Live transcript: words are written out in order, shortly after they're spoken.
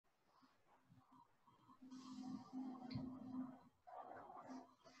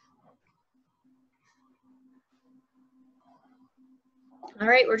All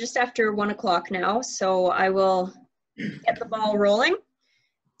right, we're just after 1 o'clock now, so I will get the ball rolling.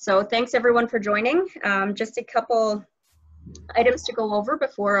 So thanks everyone for joining. Just a couple items to go over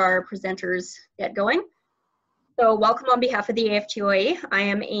before our presenters get going. So welcome on behalf of the AFTOA. I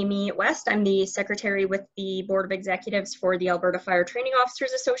am Amy West. I'm the secretary with the Board of Executives for the Alberta Fire Training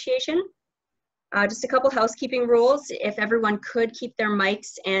Officers Association. Just a couple housekeeping rules. If everyone could keep their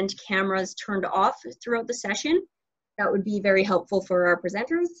mics and cameras turned off throughout the session, that would be very helpful for our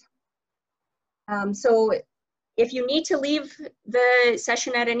presenters. So if you need to leave the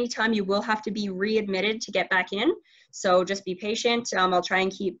session at any time, you will have to be readmitted to get back in. So just be patient. I'll try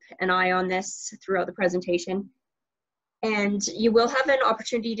and keep an eye on this throughout the presentation. And you will have an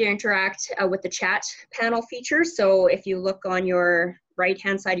opportunity to interact with the chat panel feature. So if you look on your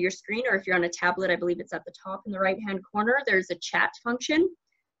right-hand side of your screen, or if you're on a tablet, I believe it's at the top in the right-hand corner, there's a chat function.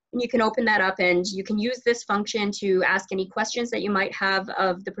 And you can open that up and you can use this function to ask any questions that you might have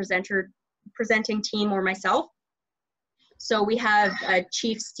of the presenting team or myself. So we have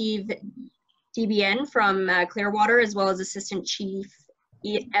Chief Steve DBN from Clearwater, as well as Assistant Chief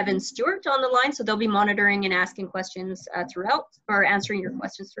Evan Stewart on the line. So they'll be monitoring and asking questions throughout, or answering your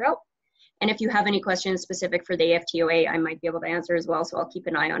questions throughout. And if you have any questions specific for the AFTOA, I might be able to answer as well, so I'll keep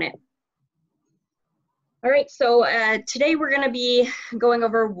an eye on it. All right, so today we're going to be going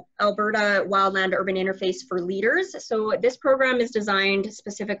over Alberta Wildland Urban Interface for Leaders. So this program is designed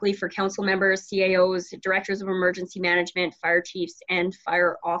specifically for council members, CAOs, directors of emergency management, fire chiefs, and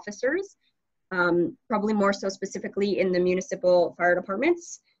fire officers. Probably more so specifically in the municipal fire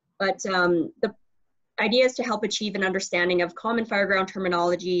departments. But the idea is to help achieve an understanding of common fireground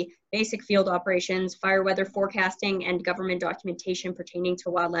terminology, basic field operations, fire weather forecasting, and government documentation pertaining to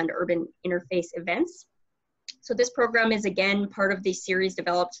wildland urban interface events. So this program is again part of the series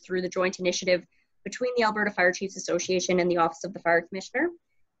developed through the joint initiative between the Alberta Fire Chiefs Association and the Office of the Fire Commissioner.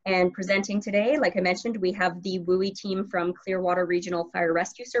 And presenting today, like I mentioned, we have the WUI team from Clearwater Regional Fire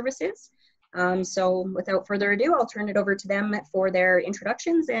Rescue Services. So without further ado, I'll turn it over to them for their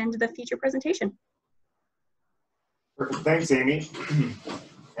introductions and the feature presentation. Perfect. Thanks, Amy,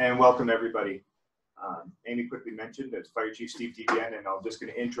 and welcome everybody. Amy quickly mentioned it's Fire Chief Steve DBN, and I'm just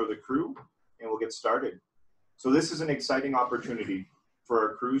going to intro the crew and we'll get started. So this is an exciting opportunity for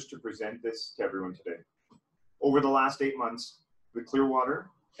our crews to present this to everyone today. Over the last 8 months, the Clearwater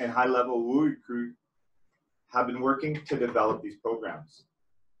and high-level WUI crew have been working to develop these programs.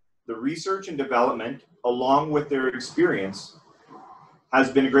 The research and development, along with their experience, has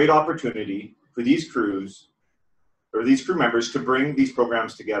been a great opportunity for these crews, or these crew members, to bring these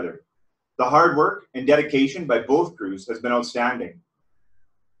programs together. The hard work and dedication by both crews has been outstanding.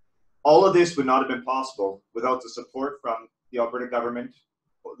 All of this would not have been possible without the support from the Alberta government,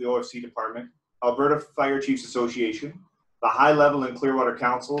 the OFC department, Alberta Fire Chiefs Association, the high level and Clearwater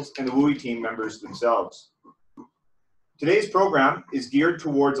councils, and the WUI team members themselves. Today's program is geared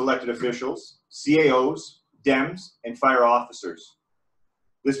towards elected officials, CAOs, DEMs, and fire officers.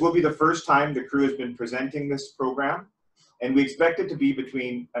 This will be the first time the crew has been presenting this program, and we expect it to be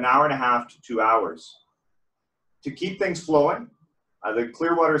between an hour and a half to 2 hours. To keep things flowing, the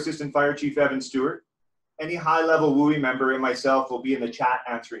Clearwater Assistant Fire Chief Evan Stewart, any high-level WUI member, and myself will be in the chat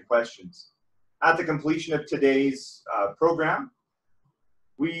answering questions. At the completion of today's program,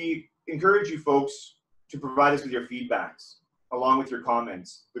 we encourage you folks to provide us with your feedbacks along with your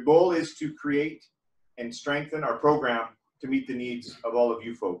comments. The goal is to create and strengthen our program to meet the needs of all of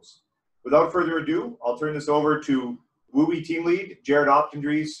you folks. Without further ado, I'll turn this over to WUI team lead, Jared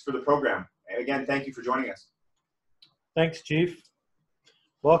Optendries, for the program. And again, thank you for joining us. Thanks, Chief.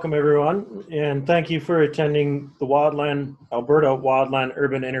 Welcome, everyone, and thank you for attending the Alberta Wildland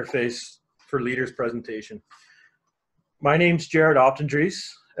Urban Interface for Leaders presentation. My name's Jared Optendries.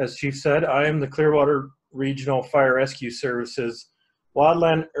 As Chief said, I am the Clearwater Regional Fire Rescue Services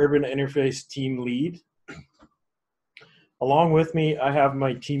Wildland Urban Interface Team Lead. Along with me, I have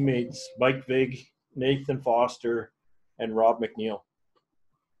my teammates Mike Vig, Nathan Foster, and Rob McNeil.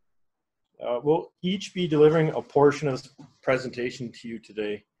 We'll each be delivering a portion of this presentation to you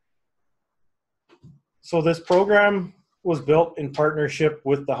today. So this program was built in partnership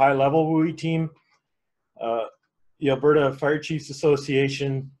with the high-level WUI team, the Alberta Fire Chiefs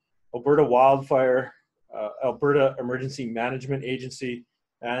Association, Alberta Wildfire, Alberta Emergency Management Agency,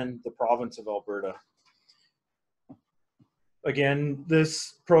 and the Province of Alberta. Again,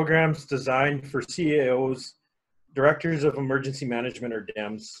 this program's designed for CAOs, Directors of Emergency Management, or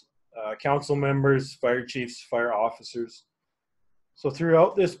DEMs, council members, fire chiefs, fire officers. So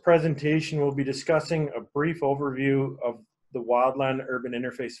throughout this presentation, we'll be discussing a brief overview of the wildland urban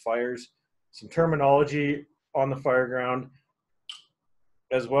interface fires, some terminology on the fire ground,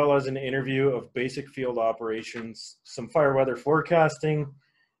 as well as an interview of basic field operations, some fire weather forecasting,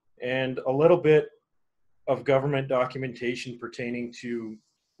 and a little bit of government documentation pertaining to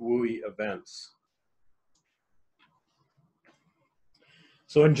WUI events.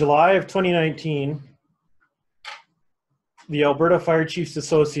 So in July of 2019, the Alberta Fire Chiefs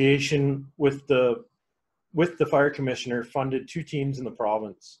Association with the Fire Commissioner funded 2 teams in the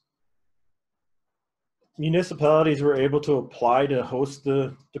province. Municipalities were able to apply to host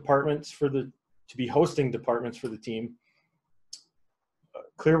the departments to be hosting departments for the team.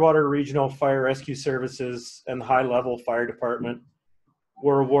 Clearwater Regional Fire Rescue Services and the High Level Fire Department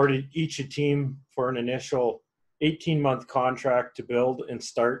were awarded each a team for an initial 18-month contract to build and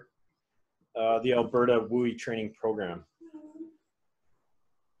start the Alberta WUI training program.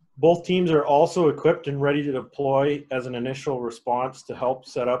 Both teams are also equipped and ready to deploy as an initial response to help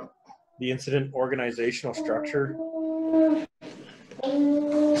set up the incident organizational structure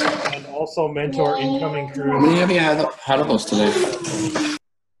and also mentor incoming crews. How many have you had of those today?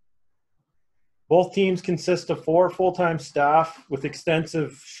 Both teams consist of 4 full-time staff with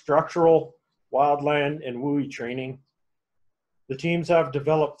extensive structural, wildland, and WUI training. The teams have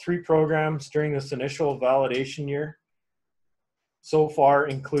developed 3 programs during this initial validation year so far,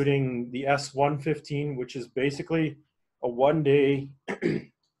 including the S115, which is basically a 1-day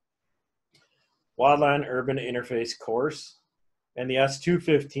wildland urban interface course, and the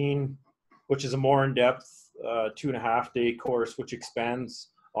S215, which is a more in-depth 2.5-day course, which expands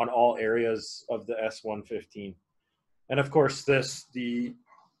on all areas of the S115. And of course the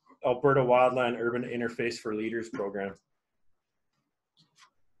Alberta Wildland Urban Interface for Leaders program.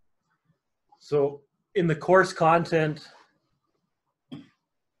 So in the course content,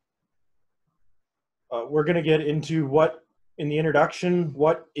 we're going to get into in the introduction,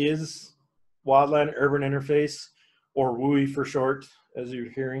 what is Wildland Urban Interface, or WUI for short, as you're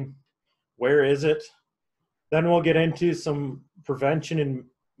hearing. Where is it? Then we'll get into some prevention and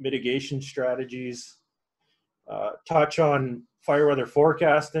mitigation strategies, touch on fire weather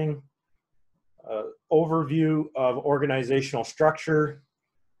forecasting, overview of organizational structure,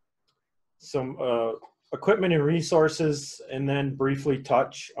 some equipment and resources, and then briefly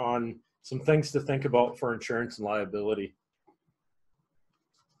touch on some things to think about for insurance and liability.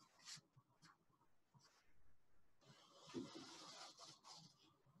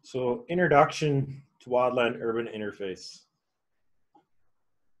 So, introduction to Wildland Urban Interface.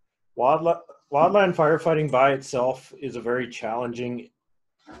 Wildland firefighting by itself is a very challenging,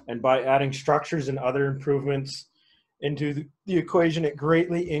 and by adding structures and other improvements into the equation, it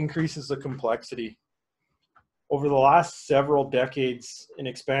greatly increases the complexity. Over the last several decades, an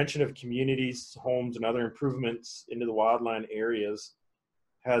expansion of communities, homes, and other improvements into the wildland areas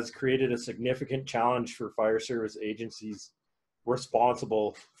has created a significant challenge for fire service agencies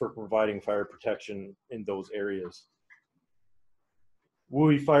responsible for providing fire protection in those areas.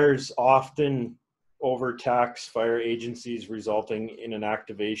 WUI fires often overtax fire agencies, resulting in an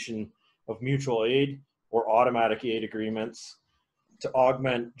activation of mutual aid or automatic aid agreements to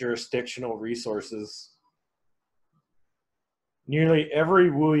augment jurisdictional resources. Nearly every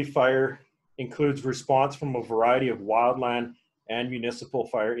WUI fire includes response from a variety of wildland and municipal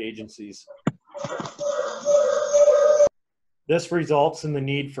fire agencies. This results in the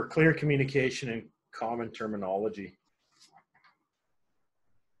need for clear communication and common terminology.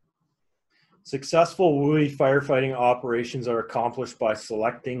 Successful WUI firefighting operations are accomplished by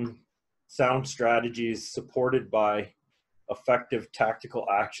selecting sound strategies supported by effective tactical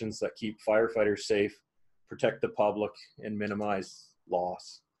actions that keep firefighters safe, protect the public, and minimize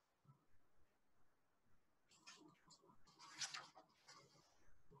loss.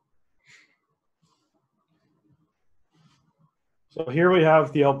 So here we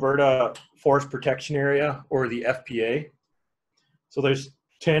have the Alberta Forest Protection Area, or the FPA. So there's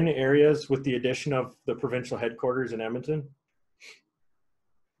 10 areas with the addition of the provincial headquarters in Edmonton.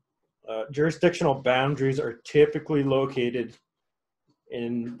 Jurisdictional boundaries are typically located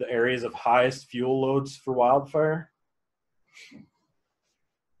in the areas of highest fuel loads for wildfire.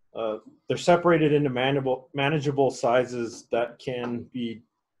 They're separated into manageable sizes that can be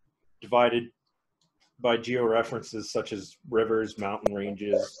divided by georeferences such as rivers, mountain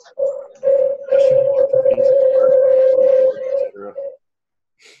ranges, etc.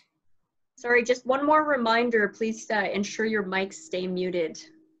 Sorry, just one more reminder, please ensure your mics stay muted.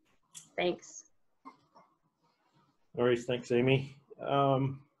 Thanks. All right, thanks, Amy.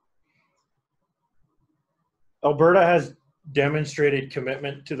 Alberta has demonstrated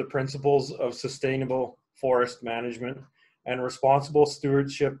commitment to the principles of sustainable forest management and responsible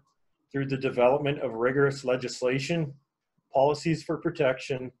stewardship through the development of rigorous legislation, policies for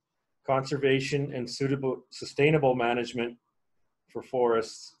protection, conservation, and sustainable management for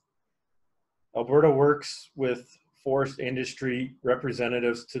forests. Alberta works with forest industry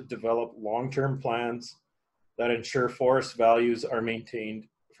representatives to develop long-term plans that ensure forest values are maintained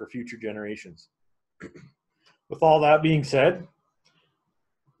for future generations. With all that being said,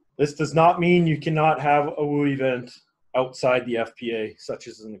 this does not mean you cannot have a WUI event outside the FPA, such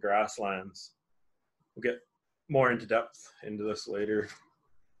as in the grasslands. We'll get more into depth into this later.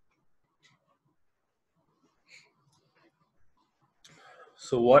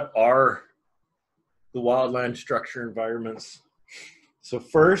 So what are the wildland structure environments? So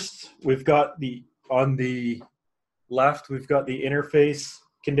first, we've got on the left, we've got the interface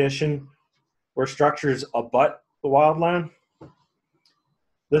condition where structures abut the wildland.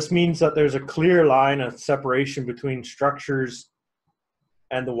 This means that there's a clear line of separation between structures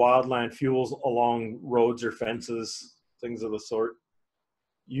and the wildland fuels along roads or fences, things of the sort.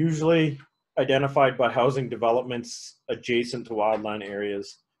 Usually identified by housing developments adjacent to wildland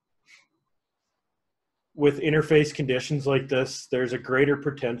areas. With interface conditions like this, there's a greater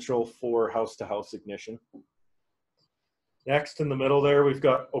potential for house-to-house ignition. Next, in the middle there, we've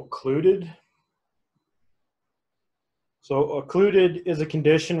got occluded. So occluded is a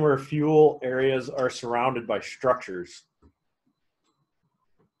condition where fuel areas are surrounded by structures.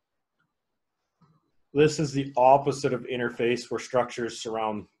 This is the opposite of interface, where structures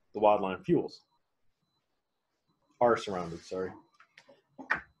surround the wildland fuels. Are surrounded, sorry.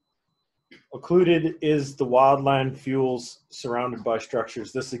 Occluded is the wildland fuels surrounded by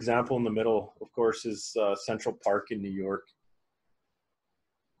structures. This example in the middle, of course, is Central Park in New York.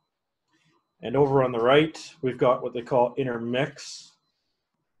 And over on the right, we've got what they call intermix.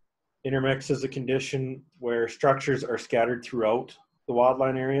 Intermix is a condition where structures are scattered throughout the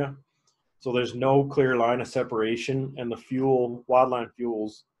wildland area. So there's no clear line of separation, and the wildland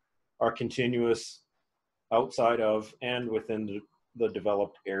fuels are continuous outside of and within the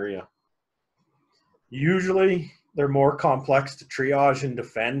developed area. Usually, they're more complex to triage and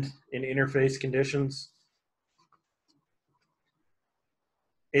defend in interface conditions.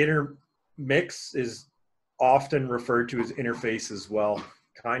 Intermix is often referred to as interface as well.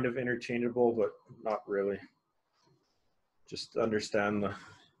 Kind of interchangeable, but not really. Just understand the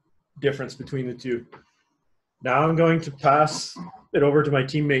difference between the two. Now I'm going to pass it over to my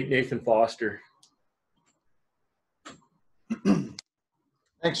teammate, Nathan Foster.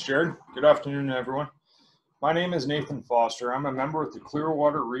 Thanks, Jared. Good afternoon, everyone. My name is Nathan Foster. I'm a member of the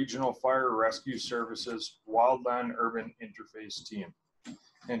Clearwater Regional Fire Rescue Services Wildland Urban Interface Team.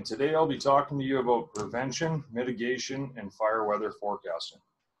 And today I'll be talking to you about prevention, mitigation, and fire weather forecasting.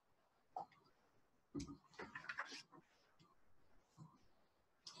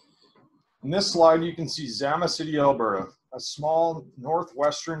 In this slide, you can see Zama City, Alberta, a small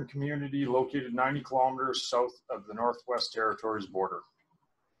northwestern community located 90 kilometers south of the Northwest Territories border.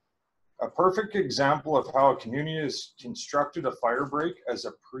 A perfect example of how a community has constructed a fire break as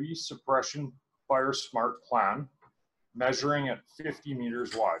a pre-suppression fire smart plan, measuring at 50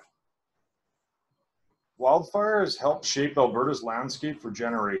 meters wide. Wildfire has helped shape Alberta's landscape for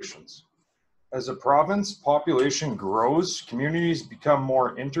generations. As a province, population grows, communities become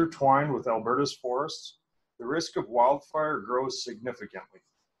more intertwined with Alberta's forests, the risk of wildfire grows significantly.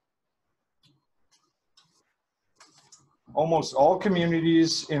 Almost all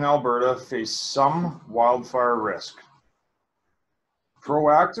communities in Alberta face some wildfire risk.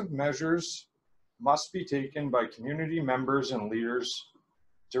 Proactive measures must be taken by community members and leaders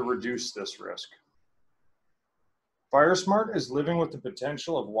to reduce this risk. FireSmart is living with the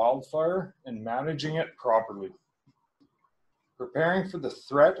potential of wildfire and managing it properly. Preparing for the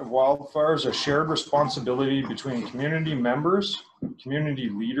threat of wildfire is a shared responsibility between community members, community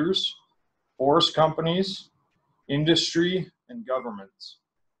leaders, forest companies, industry, and governments.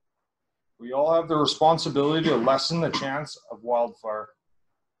 We all have the responsibility to lessen the chance of wildfire.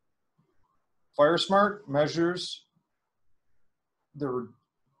 FireSmart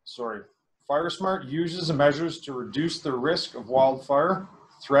uses the measures to reduce the risk of wildfire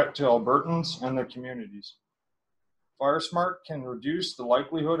threat to Albertans and their communities. FireSmart can reduce the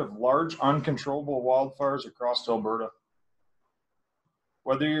likelihood of large uncontrollable wildfires across Alberta.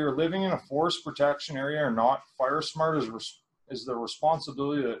 Whether you're living in a forest protection area or not, FireSmart is the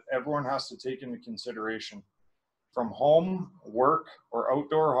responsibility that everyone has to take into consideration. From home, work, or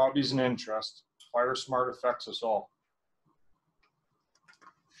outdoor hobbies and interests, FireSmart affects us all.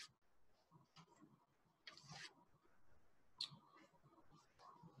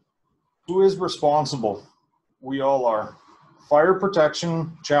 Who is responsible? We all are. Fire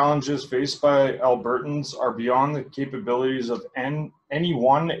protection challenges faced by Albertans are beyond the capabilities of any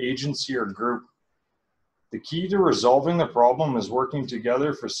one agency or group. The key to resolving the problem is working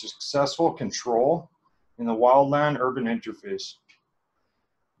together for successful control in the wildland-urban interface.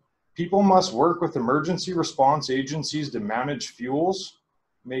 People must work with emergency response agencies to manage fuels,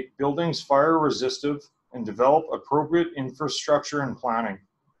 make buildings fire resistive, and develop appropriate infrastructure and planning.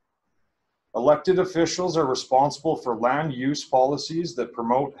 Elected officials are responsible for land use policies that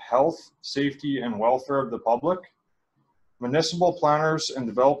promote health, safety, and welfare of the public. Municipal planners and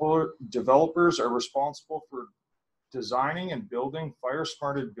developers are responsible for designing and building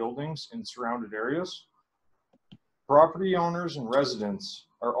fire-smarted buildings in surrounded areas. Property owners and residents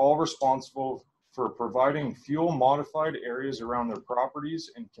are all responsible for providing fuel-modified areas around their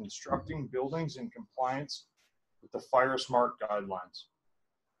properties and constructing buildings in compliance with the Fire Smart guidelines.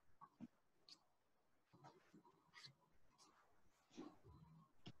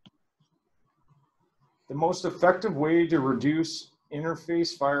 The most effective way to reduce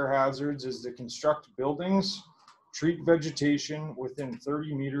interface fire hazards is to construct buildings, treat vegetation within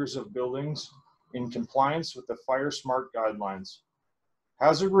 30 meters of buildings in compliance with the Fire Smart guidelines.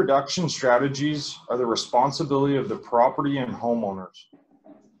 Hazard reduction strategies are the responsibility of the property and homeowners.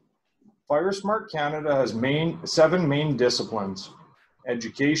 Fire Smart Canada has 7 main disciplines: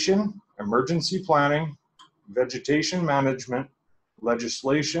 education, emergency planning, vegetation management,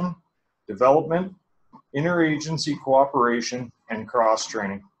 legislation, development, interagency cooperation, and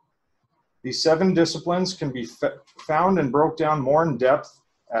cross-training. These 7 disciplines can be found and broke down more in depth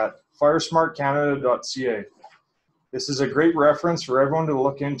at firesmartcanada.ca. This is a great reference for everyone to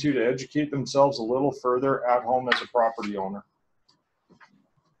look into to educate themselves a little further at home as a property owner.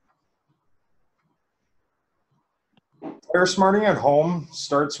 Fire smarting at home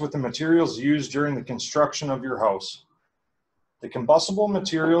starts with the materials used during the construction of your house. The combustible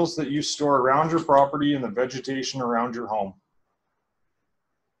materials that you store around your property and the vegetation around your home.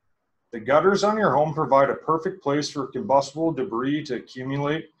 The gutters on your home provide a perfect place for combustible debris to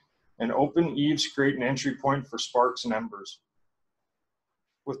accumulate, and open eaves create an entry point for sparks and embers.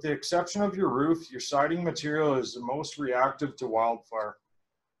 With the exception of your roof, your siding material is the most reactive to wildfire.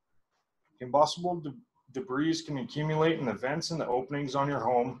 Combustible debris can accumulate in the vents and the openings on your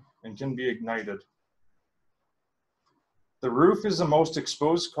home and can be ignited. The roof is the most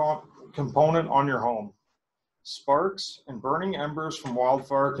exposed component on your home. Sparks and burning embers from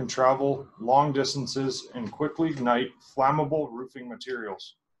wildfire can travel long distances and quickly ignite flammable roofing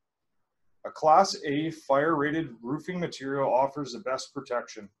materials. A Class A fire-rated roofing material offers the best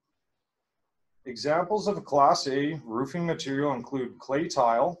protection. Examples of a Class A roofing material include clay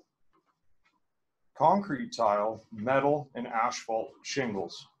tile, concrete tile, metal, and asphalt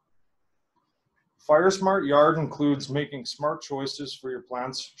shingles. Fire Smart Yard includes making smart choices for your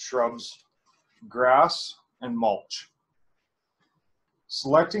plants, shrubs, grass, and mulch.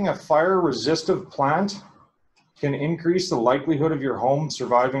 Selecting a fire-resistive plant can increase the likelihood of your home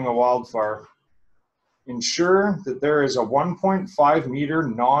surviving a wildfire. Ensure that there is a 1.5 meter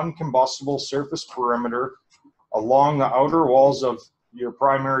non-combustible surface perimeter along the outer walls of your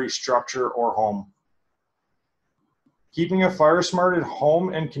primary structure or home. Keeping a fire-smarted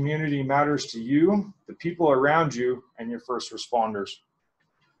home and community matters to you, the people around you, and your first responders.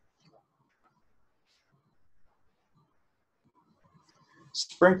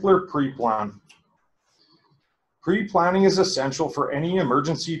 Sprinkler pre-plan. Pre-planning is essential for any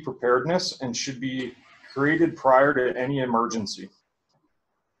emergency preparedness and should be created prior to any emergency.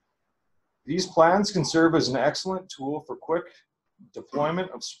 These plans can serve as an excellent tool for quick deployment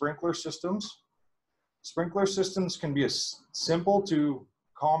of sprinkler systems. Sprinkler systems can be simple to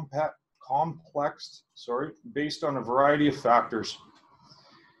complex, based on a variety of factors.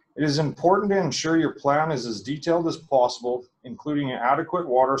 It is important to ensure your plan is as detailed as possible, including an adequate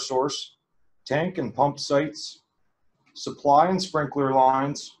water source, tank and pump sites, supply and sprinkler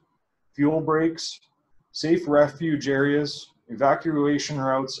lines, fuel breaks, safe refuge areas, evacuation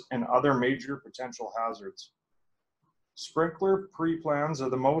routes, and other major potential hazards. Sprinkler pre-plans are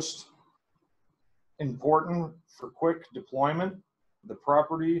the most important for quick deployment, the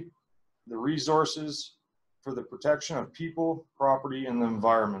property, the resources for the protection of people, property, and the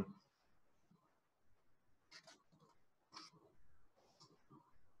environment.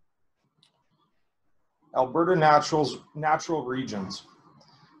 Alberta natural regions.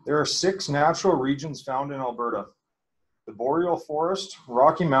 There are 6 natural regions found in Alberta. The Boreal Forest,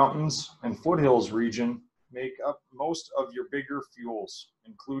 Rocky Mountains, and Foothills region make up most of your bigger fuels,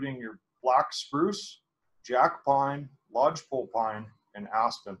 including your black spruce, jack pine, lodgepole pine, and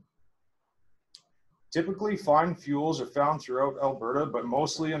aspen. Typically, fine fuels are found throughout Alberta, but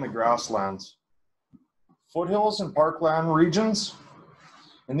mostly in the grasslands. Foothills and parkland regions.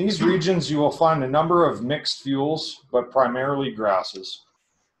 In these regions, you will find a number of mixed fuels, but primarily grasses.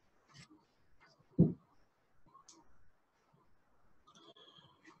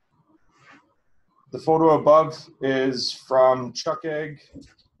 The photo above is from Chuck Egg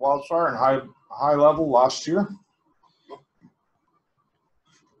wildfire in high level last year.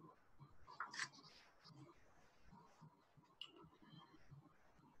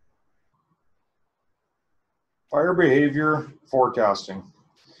 Fire behavior forecasting.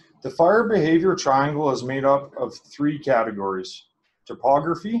 The fire behavior triangle is made up of 3 categories.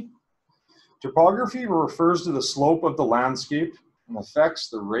 Topography. Topography refers to the slope of the landscape and affects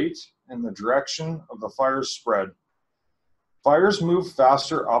the rate and the direction of the fire's spread. Fires move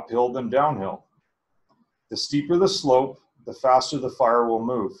faster uphill than downhill. The steeper the slope, the faster the fire will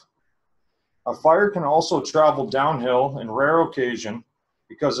move. A fire can also travel downhill in rare occasion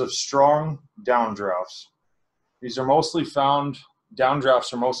because of strong downdrafts. These are mostly found,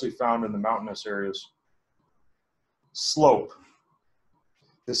 downdrafts are mostly found in the mountainous areas. Slope.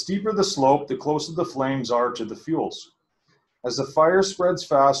 The steeper the slope, the closer the flames are to the fuels. As the fire spreads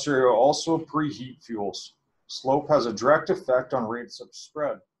faster, it will also preheat fuels. Slope has a direct effect on rates of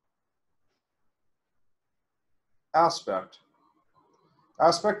spread. Aspect.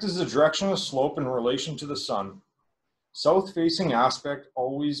 Aspect is the direction of slope in relation to the sun. South-facing aspect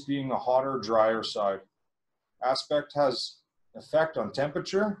always being the hotter, drier side. Aspect has effect on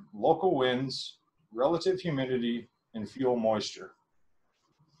temperature, local winds, relative humidity, and fuel moisture.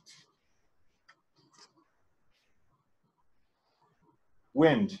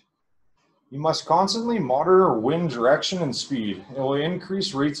 Wind. You must constantly monitor wind direction and speed. It will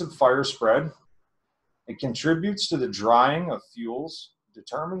increase rates of fire spread. It contributes to the drying of fuels,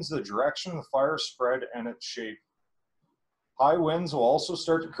 determines the direction of fire spread and its shape. High winds will also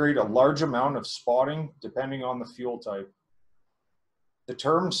start to create a large amount of spotting depending on the fuel type. The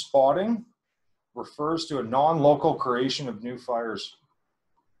term spotting refers to a non-local creation of new fires.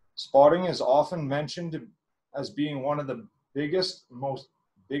 Spotting is often mentioned as being one of the biggest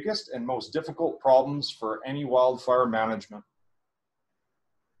and most difficult problems for any wildfire management.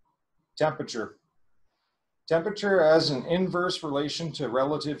 Temperature. Temperature has an inverse relation to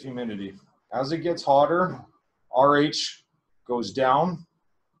relative humidity. As it gets hotter, RH goes down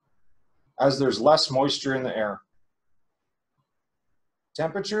as there's less moisture in the air.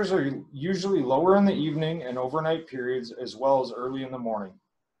 Temperatures are usually lower in the evening and overnight periods as well as early in the morning.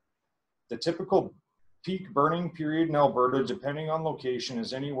 The typical peak burning period in Alberta, depending on location,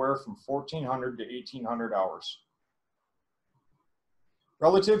 is anywhere from 1,400 to 1,800 hours.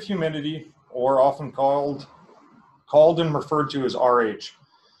 Relative humidity, or often called and referred to as RH.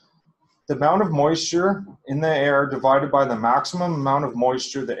 The amount of moisture in the air divided by the maximum amount of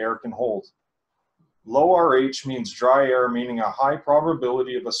moisture the air can hold. Low RH means dry air, meaning a high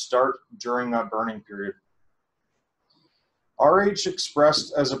probability of a start during that burning period. RH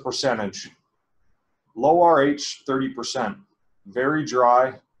expressed as a percentage. Low RH, 30%. Very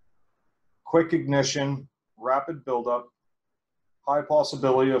dry, quick ignition, rapid buildup, high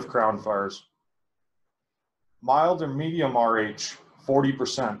possibility of crown fires. Mild or medium RH,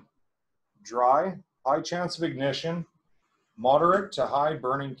 40%. Dry, high chance of ignition, moderate to high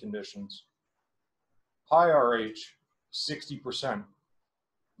burning conditions. High RH, 60%.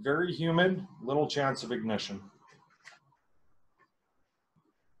 Very humid, little chance of ignition.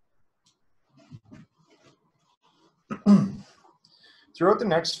 Throughout the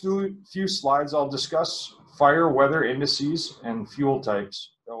next few slides, I'll discuss fire weather indices and fuel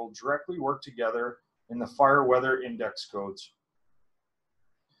types that will directly work together in the fire weather index codes.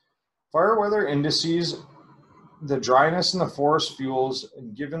 Fire weather indices, the dryness in the forest fuels,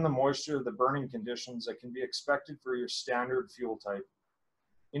 and given the moisture of the burning conditions that can be expected for your standard fuel type.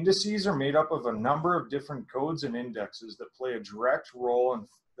 Indices are made up of a number of different codes and indexes that play a direct role in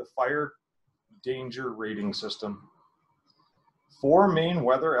the fire danger rating system. 4 main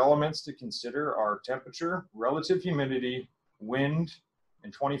weather elements to consider are temperature, relative humidity, wind,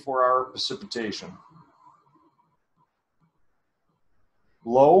 and 24-hour precipitation.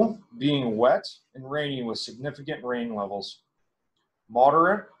 Low being wet and rainy with significant rain levels.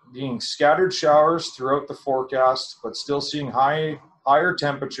 Moderate being scattered showers throughout the forecast, but still seeing higher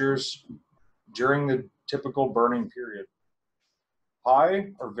temperatures during the typical burning period.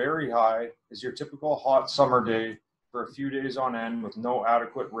 High or very high is your typical hot summer day for a few days on end with no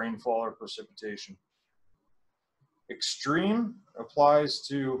adequate rainfall or precipitation. Extreme applies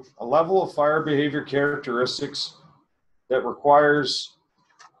to a level of fire behavior characteristics that requires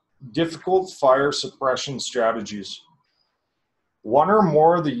difficult fire suppression strategies. One or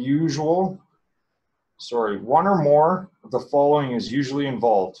more of the following is usually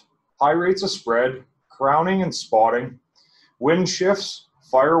involved: high rates of spread, crowning and spotting, wind shifts,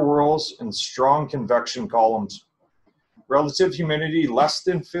 fire whirls, and strong convection columns. Relative humidity less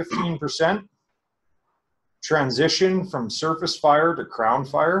than 15%, transition from surface fire to crown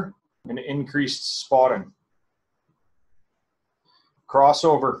fire, and increased spotting.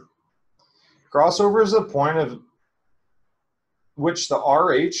 Crossover. Crossover is the point of which the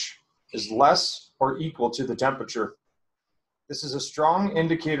RH is less or equal to the temperature. This is a strong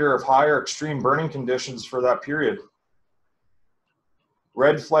indicator of high or extreme burning conditions for that period.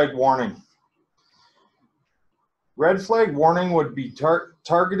 Red flag warning. Red flag warning would be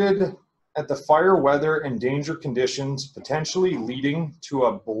targeted at the fire weather and danger conditions, potentially leading to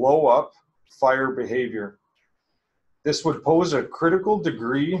a blow-up fire behavior. This would pose a critical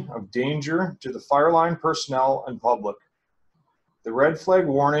degree of danger to the fire line personnel and public. The red flag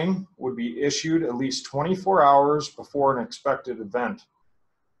warning would be issued at least 24 hours before an expected event.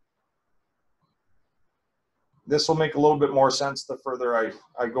 This will make a little bit more sense the further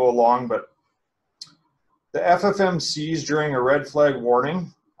I go along, but the FFMCs during a red flag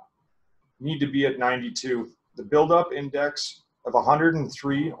warning need to be at 92. The buildup index of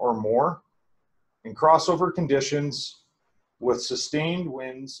 103 or more, in crossover conditions with sustained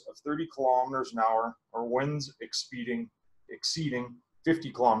winds of 30 kilometers an hour or winds exceeding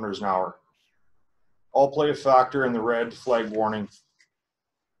 50 kilometers an hour, all play a factor in the red flag warning.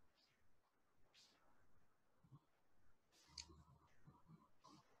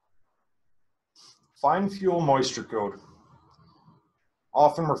 Fine fuel moisture code,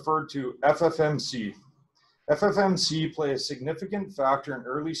 often referred to FFMC. FFMC play a significant factor in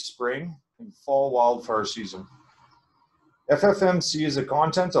early spring and fall wildfire season. FFMC is the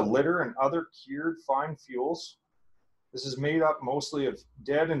content of litter and other cured fine fuels. This is made up mostly of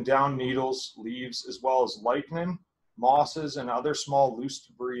dead and down needles, leaves, as well as lichen, mosses, and other small loose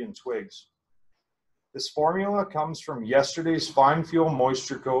debris and twigs. This formula comes from yesterday's fine fuel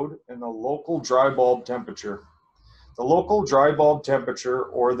moisture code and the local dry bulb temperature. The local dry bulb temperature,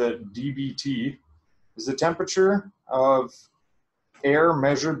 or the DBT, is the temperature of air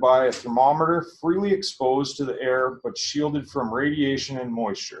measured by a thermometer freely exposed to the air but shielded from radiation and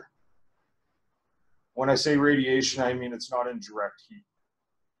moisture. When I say radiation, I mean it's not in direct heat.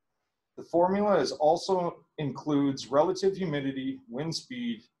 The formula also includes relative humidity, wind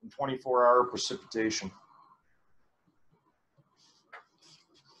speed, and 24-hour precipitation.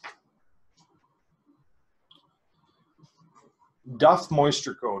 Duff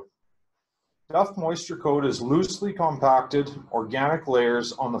moisture code. Duff moisture code is loosely compacted organic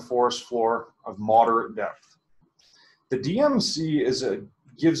layers on the forest floor of moderate depth. The DMC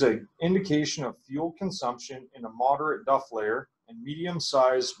gives an indication of fuel consumption in a moderate duff layer and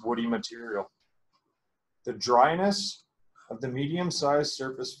medium-sized woody material. The dryness of the medium-sized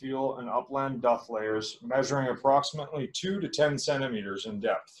surface fuel and upland duff layers measuring approximately 2 to 10 centimeters in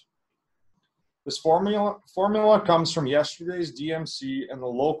depth. This formula comes from yesterday's DMC and the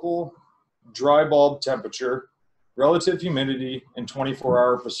local dry bulb temperature, relative humidity, and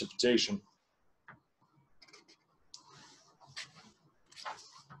 24-hour precipitation.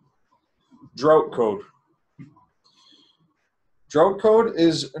 Drought code. Drought code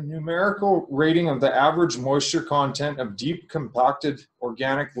is a numerical rating of the average moisture content of deep compacted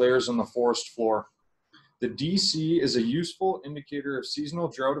organic layers on the forest floor. The DC is a useful indicator of seasonal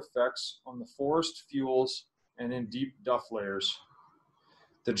drought effects on the forest fuels and in deep duff layers.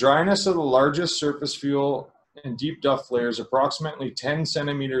 The dryness of the largest surface fuel and deep duff layers approximately 10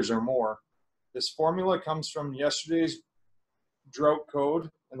 centimeters or more. This formula comes from yesterday's drought code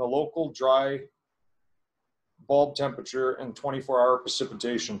and the local dry bulb temperature and 24-hour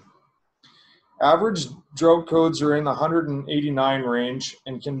precipitation. Average drought codes are in the 189 range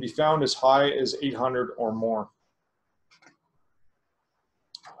and can be found as high as 800 or more.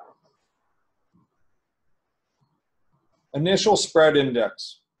 Initial spread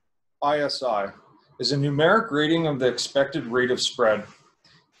index, ISI, is a numeric rating of the expected rate of spread.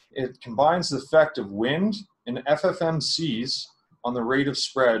 It combines the effect of wind and FFMCs on the rate of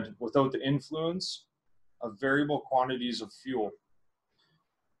spread without the influence of variable quantities of fuel.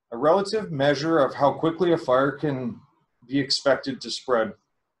 A relative measure of how quickly a fire can be expected to spread.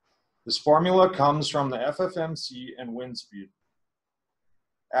 This formula comes from the FFMC and wind speed.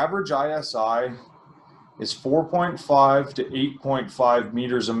 Average ISI is 4.5 to 8.5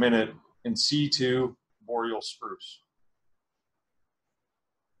 meters a minute in C2 boreal spruce.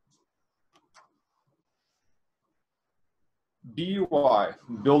 BUI,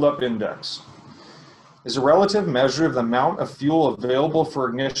 Buildup Index, is a relative measure of the amount of fuel available for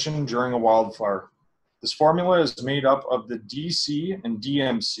ignition during a wildfire. This formula is made up of the DC and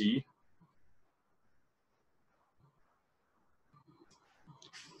DMC.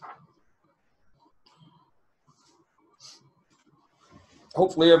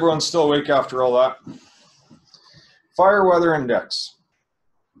 Hopefully everyone's still awake after all that. Fire Weather Index,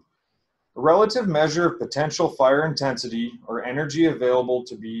 a relative measure of potential fire intensity or energy available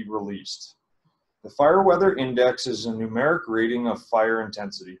to be released. The Fire Weather Index is a numeric rating of fire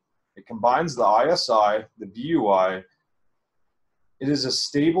intensity. It combines the ISI, the BUI. It is a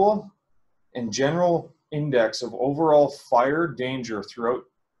stable and general index of overall fire danger throughout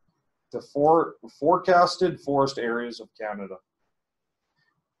the forecasted forest areas of Canada.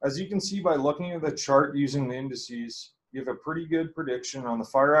 As you can see by looking at the chart using the indices, you have a pretty good prediction on the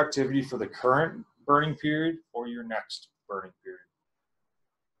fire activity for the current burning period or your next burning period.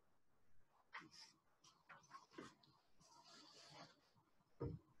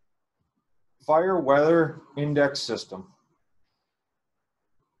 Fire Weather Index System.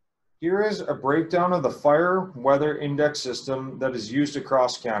 Here is a breakdown of the Fire Weather Index System that is used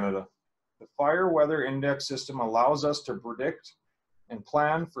across Canada. The Fire Weather Index System allows us to predict and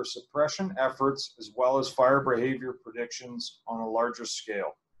plan for suppression efforts as well as fire behavior predictions on a larger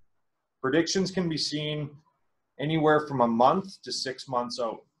scale. Predictions can be seen anywhere from a month to 6 months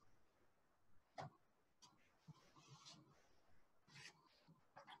out.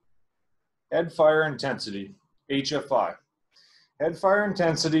 Head fire intensity, HFI. Head fire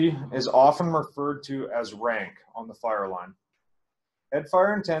intensity is often referred to as rank on the fire line. Head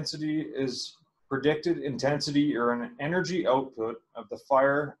fire intensity is predicted intensity or an energy output of the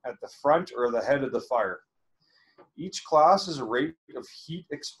fire at the front or the head of the fire. Each class is a rate of heat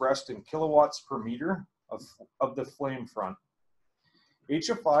expressed in kilowatts per meter of the flame front.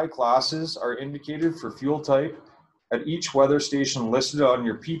 HFI classes are indicated for fuel type at each weather station listed on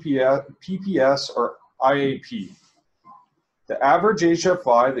your PPS or IAP. The average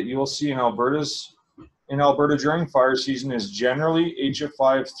HFI that you will see in Alberta during fire season is generally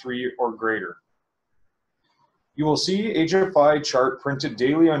HFI of 3 or greater. You will see HFI chart printed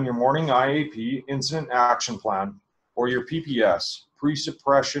daily on your morning IAP incident action plan or your PPS,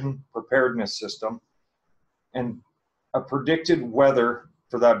 pre-suppression preparedness system, and a predicted weather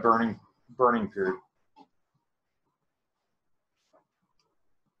for that burning period.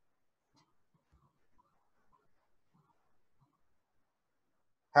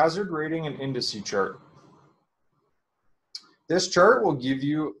 Hazard rating and indice chart. This chart will give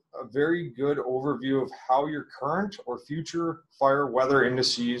you a very good overview of how your current or future fire weather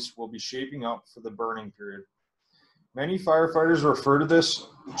indices will be shaping up for the burning period. Many firefighters refer to this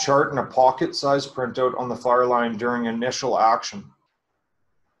chart in a pocket-sized printout on the fire line during initial action.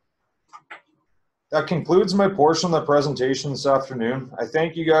 That concludes my portion of the presentation this afternoon. I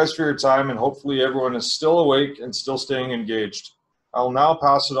thank you guys for your time, and hopefully everyone is still awake and still staying engaged. I'll now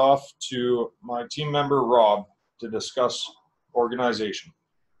pass it off to my team member, Rob, to discuss organization.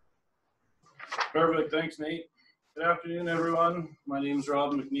 Perfect, thanks Nate. Good afternoon everyone. My name is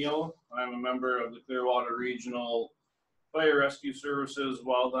Rob McNeil. I'm a member of the Clearwater Regional Fire Rescue Services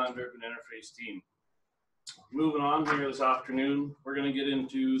Wildland Urban Interface team. Moving on here this afternoon, we're going to get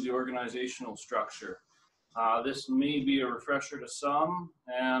into the organizational structure. This may be a refresher to some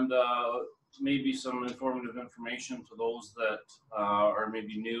and maybe some informative information to those that are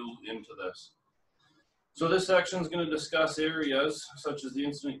maybe new into this. So this section is going to discuss areas such as the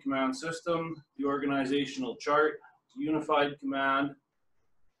incident command system, the organizational chart, unified command,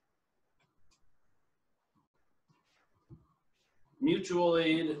 mutual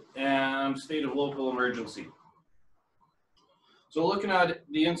aid, and state of local emergency. So looking at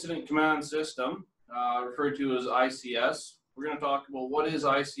the incident command system, referred to as ICS, we're going to talk about what is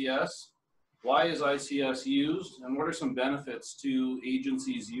ICS, why is ICS used, and what are some benefits to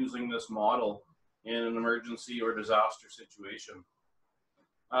agencies using this model in an emergency or disaster situation.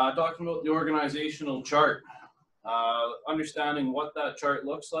 Talking about the organizational chart, understanding what that chart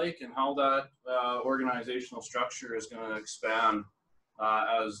looks like and how that organizational structure is going to expand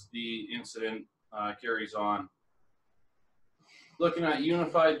as the incident carries on. Looking at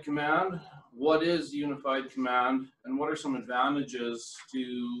unified command, what is unified command and what are some advantages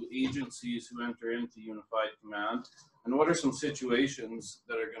to agencies who enter into unified command, and what are some situations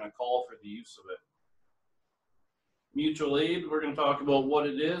that are going to call for the use of it. Mutual aid, we're going to talk about what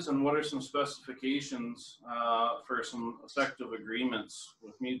it is and what are some specifications for some effective agreements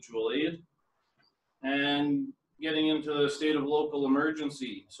with mutual aid. And getting into the state of local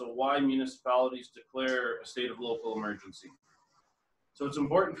emergency, so why municipalities declare a state of local emergency. So it's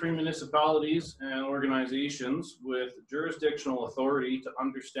important for municipalities and organizations with jurisdictional authority to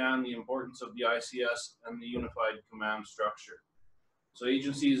understand the importance of the ICS and the unified command structure. So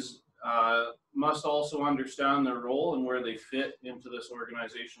agencies must also understand their role and where they fit into this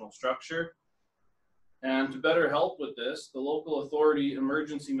organizational structure. And to better help with this, the Local Authority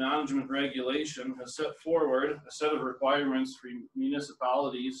Emergency Management Regulation has set forward a set of requirements for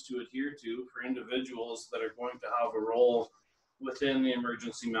municipalities to adhere to for individuals that are going to have a role within the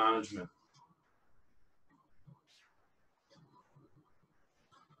emergency management.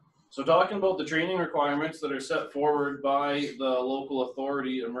 So talking about the training requirements that are set forward by the Local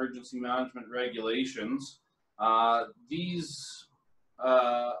Authority Emergency Management Regulations, these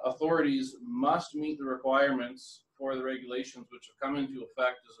authorities must meet the requirements for the regulations which have come into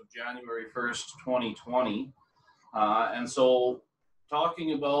effect as of January 1st, 2020. And so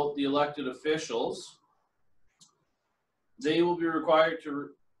talking about the elected officials, they will be required to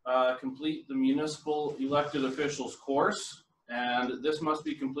complete the municipal elected officials course, and this must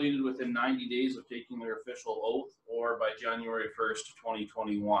be completed within 90 days of taking their official oath or by January 1st,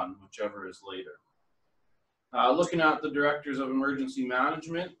 2021, whichever is later. Looking at the directors of emergency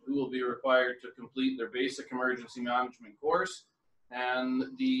management, who will be required to complete their basic emergency management course, and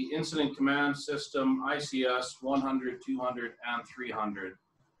the incident command system ICS 100, 200, and 300.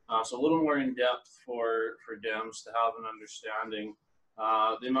 So a little more in depth for DEMs to have an understanding.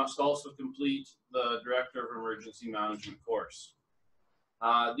 They must also complete the Director of Emergency Management course.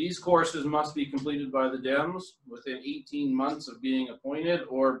 These courses must be completed by the DEMs within 18 months of being appointed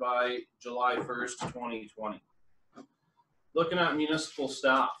or by July 1st, 2020. Looking at municipal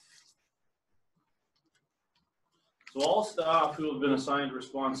staff. So all staff who have been assigned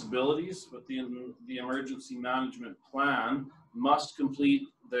responsibilities within the emergency management plan must complete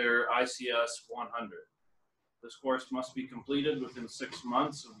their ICS 100. This course must be completed within 6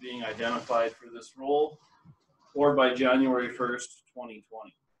 months of being identified for this role or by January 1st,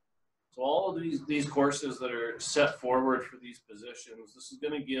 2020. So all of these courses that are set forward for these positions, this is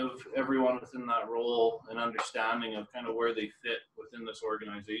going to give everyone within that role an understanding of kind of where they fit within this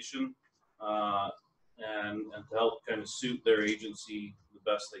organization and to help kind of suit their agency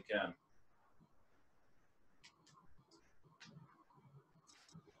the best they can.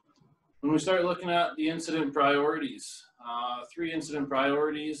 When we start looking at the incident priorities, 3 incident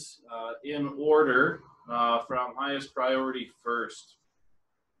priorities in order from highest priority first.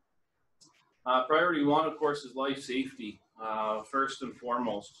 Priority 1, of course, is life safety, first and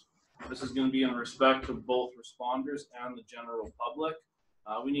foremost. This is going to be in respect of both responders and the general public.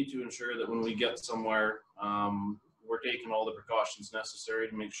 We need to ensure that when we get somewhere, we're taking all the precautions necessary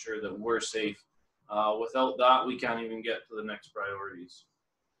to make sure that we're safe. Without that, we can't even get to the next priorities.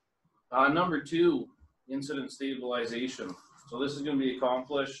 Number 2, incident stabilization. So this is going to be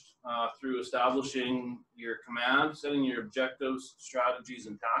accomplished through establishing your command, setting your objectives, strategies,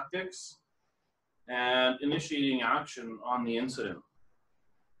 and tactics, and initiating action on the incident.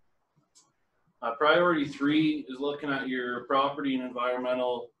 Priority 3 is looking at your property and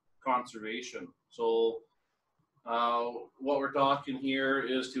environmental conservation. So what we're talking here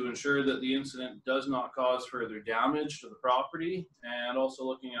is to ensure that the incident does not cause further damage to the property, and also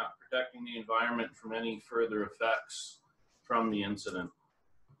looking at protecting the environment from any further effects from the incident.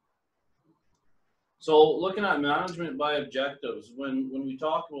 So looking at management by objectives, when we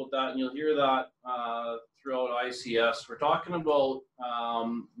talk about that, and you'll hear that throughout ICS, we're talking about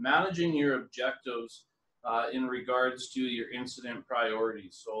managing your objectives in regards to your incident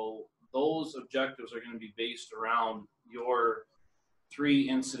priorities. So those objectives are going to be based around your 3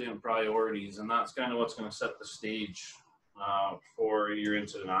 incident priorities, and that's kind of what's going to set the stage for your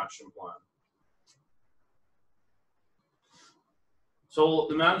incident action plan. So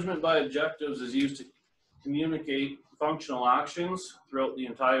the management by objectives is used to communicate functional actions throughout the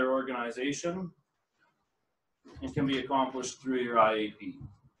entire organization and can be accomplished through your IAP.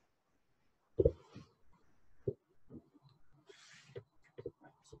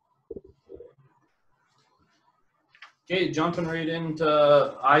 Okay, jumping right into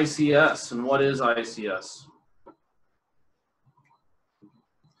ICS. And what is ICS?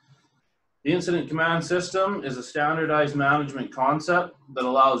 The Incident Command System is a standardized management concept that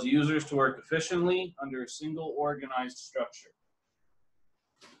allows users to work efficiently under a single organized structure.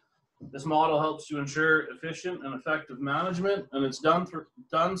 This model helps to ensure efficient and effective management, and it's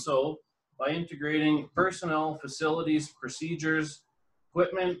done so by integrating personnel, facilities, procedures,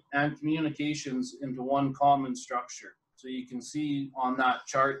 equipment, and communications into one common structure. So you can see on that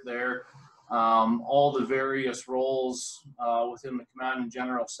chart there all the various roles within the command and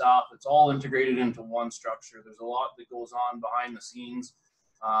general staff. It's all integrated into one structure. There's a lot that goes on behind the scenes,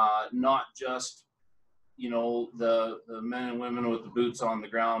 not just, you know, the men and women with the boots on the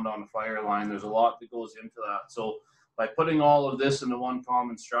ground on the fire line. There's a lot that goes into that. So by putting all of this into one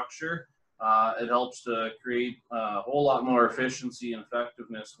common structure, it helps to create a whole lot more efficiency and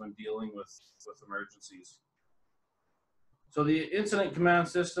effectiveness when dealing with emergencies. So the incident command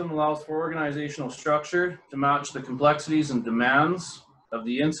system allows for organizational structure to match the complexities and demands of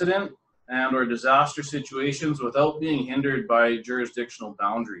the incident and or disaster situations without being hindered by jurisdictional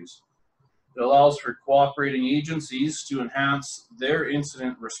boundaries. It allows for cooperating agencies to enhance their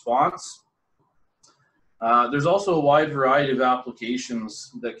incident response. There's also a wide variety of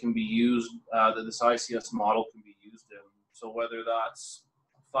applications that can be used, that this ICS model can be used in. So whether that's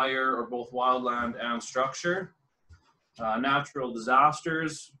fire or both wildland and structure, natural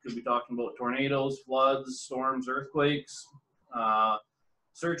disasters, could be talking about tornadoes, floods, storms, earthquakes,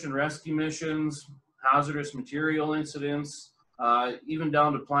 search and rescue missions, hazardous material incidents, even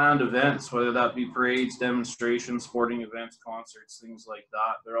down to planned events, whether that be parades, demonstrations, sporting events, concerts, things like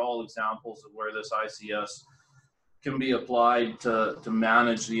that. They're all examples of where this ICS can be applied to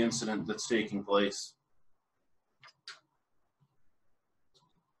manage the incident that's taking place.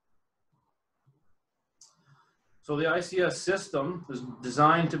 So the ICS system is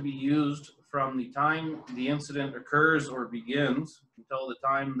designed to be used from the time the incident occurs or begins until the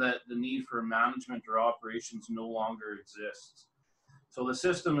time that the need for management or operations no longer exists. So the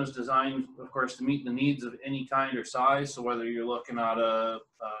system is designed, of course, to meet the needs of any kind or size. So whether you're looking at a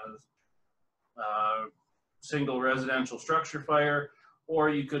single residential structure fire, or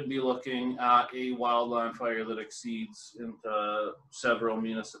you could be looking at a wildland fire that exceeds into several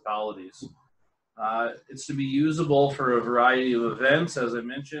municipalities. It's to be usable for a variety of events, as I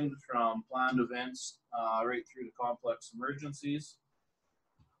mentioned, from planned events right through to complex emergencies.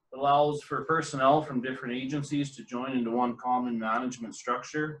 It allows for personnel from different agencies to join into one common management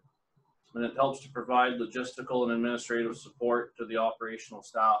structure, and it helps to provide logistical and administrative support to the operational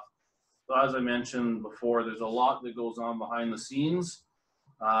staff. So as I mentioned before, there's a lot that goes on behind the scenes,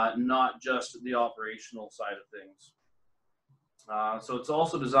 not just the operational side of things. So it's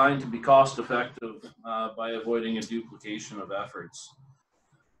also designed to be cost effective by avoiding a duplication of efforts.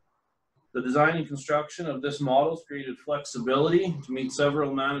 The design and construction of this model has created flexibility to meet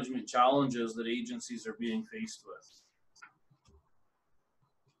several management challenges that agencies are being faced with.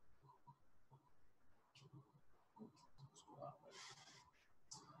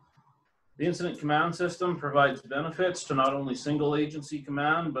 The incident command system provides benefits to not only single agency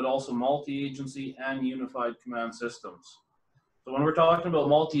command, but also multi-agency and unified command systems. So when we're talking about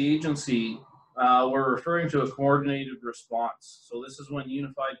multi-agency, we're referring to a coordinated response. So this is when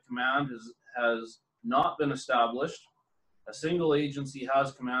unified command has not been established. A single agency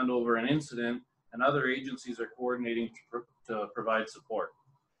has command over an incident, and other agencies are coordinating to provide support.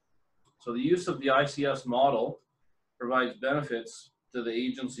 So the use of the ICS model provides benefits to the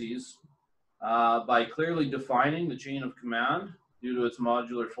agencies by clearly defining the chain of command due to its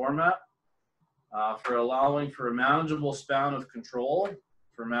modular format, for allowing for a manageable span of control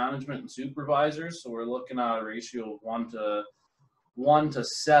for management and supervisors. So we're looking at a ratio of 1 to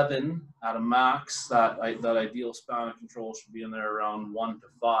 7 at a max. That ideal span of control should be in there around 1 to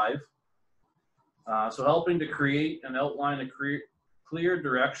 5. So helping to create and outline a clear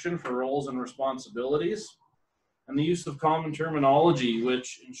direction for roles and responsibilities, and the use of common terminology,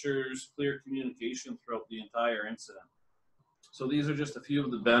 which ensures clear communication throughout the entire incident. So these are just a few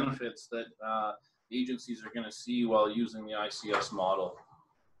of the benefits that agencies are going to see while using the ICS model.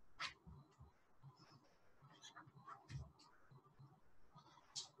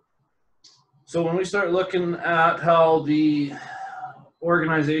 So when we start looking at how the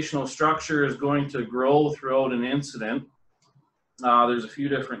organizational structure is going to grow throughout an incident, there's a few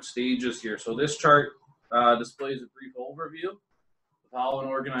different stages here. So this chart displays a brief overview of how an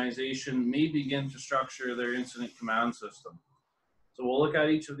organization may begin to structure their incident command system. So we'll look at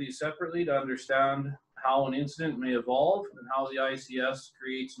each of these separately to understand how an incident may evolve and how the ICS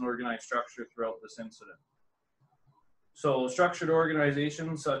creates an organized structure throughout this incident. So structured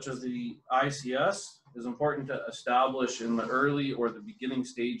organizations such as the ICS is important to establish in the early or the beginning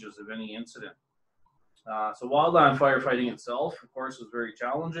stages of any incident. So wildland firefighting itself, of course, is very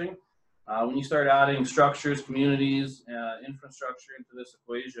challenging. When you start adding structures, communities, infrastructure into this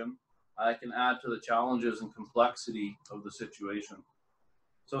equation, it can add to the challenges and complexity of the situation.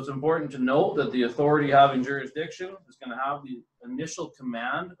 So it's important to note that the authority having jurisdiction is going to have the initial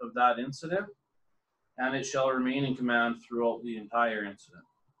command of that incident, and it shall remain in command throughout the entire incident.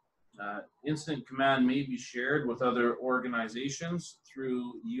 Incident command may be shared with other organizations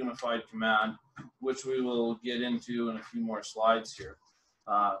through unified command, which we will get into in a few more slides here.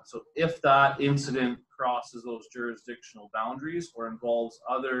 So if that incident crosses those jurisdictional boundaries or involves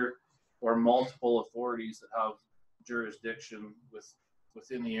other or multiple authorities that have jurisdiction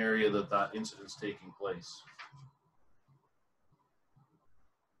within the area that that incident is taking place.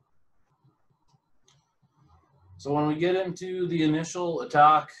 So when we get into the initial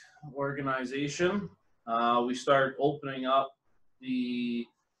attack organization, we start opening up the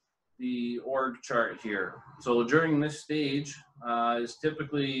org chart here. So during this stage is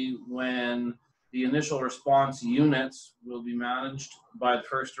typically when the initial response units will be managed by the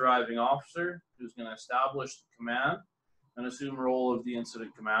first arriving officer, who's going to establish the command and assume role of the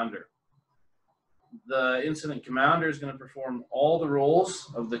incident commander. The incident commander is going to perform all the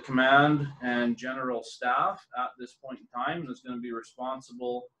roles of the command and general staff at this point in time, and is going to be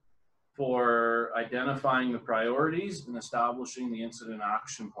responsible for identifying the priorities and establishing the incident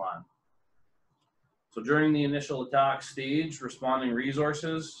action plan. So during the initial attack stage, responding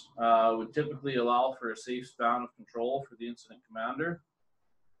resources would typically allow for a safe span of control for the incident commander.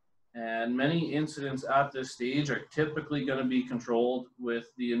 And many incidents at this stage are typically going to be controlled with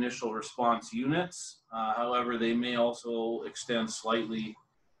the initial response units. However, they may also extend slightly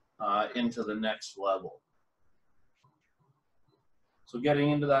into the next level. So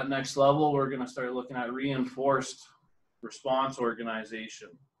getting into that next level, we're going to start looking at reinforced response organization.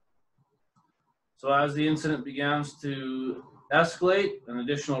 So as the incident begins to escalate and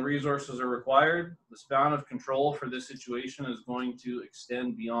additional resources are required, the span of control for this situation is going to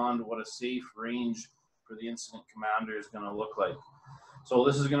extend beyond what a safe range for the incident commander is going to look like. So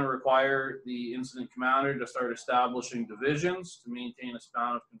this is going to require the incident commander to start establishing divisions to maintain a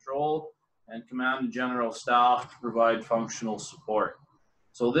span of control, and command and general staff to provide functional support.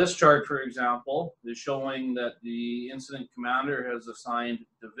 So this chart, for example, is showing that the incident commander has assigned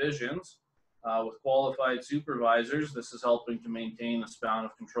divisions with qualified supervisors. This is helping to maintain a span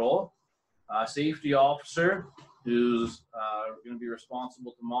of control. Safety officer, who's going to be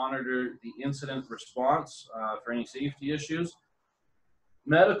responsible to monitor the incident response for any safety issues.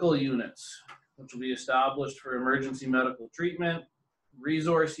 Medical units, which will be established for emergency medical treatment.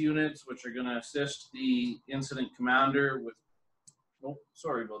 Resource units, which are going to assist the incident commander with, oh,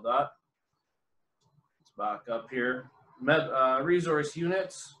 sorry about that. Let's back up here. Resource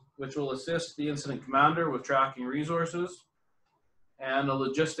units, which will assist the incident commander with tracking resources, and a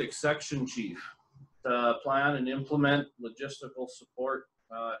logistics section chief to plan and implement logistical support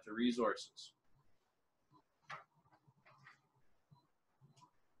to resources.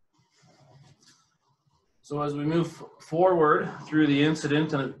 So as we move forward through the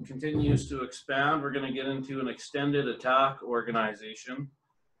incident and it continues to expand, we're going to get into an extended attack organization.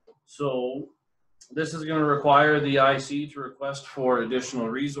 So this is going to require the IC to request for additional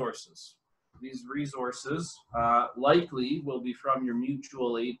resources. These resources likely will be from your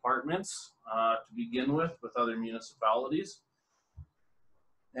mutual aid departments to begin with other municipalities.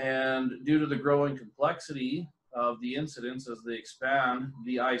 And due to the growing complexity of the incidents as they expand,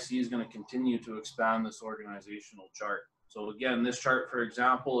 the IC is going to continue to expand this organizational chart. So again, this chart, for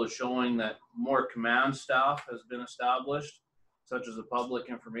example, is showing that more command staff has been established, such as a public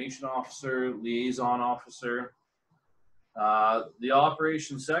information officer, liaison officer. The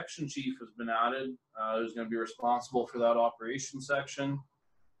operations section chief has been added, who's going to be responsible for that operations section.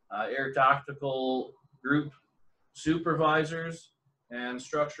 Air tactical group supervisors and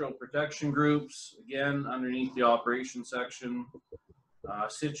structural protection groups, again, underneath the operations section.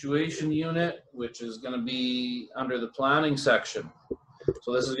 Situation unit, which is going to be under the planning section.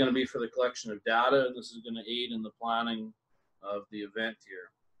 So this is going to be for the collection of data, and this is going to aid in the planning of the event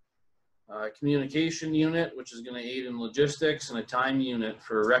here. Communication unit, which is going to aid in logistics, and a time unit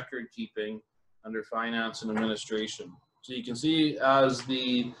for record keeping under finance and administration. So you can see as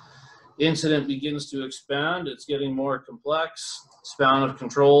the incident begins to expand, it's getting more complex. Span of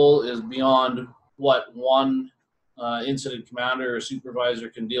control is beyond what one incident commander or supervisor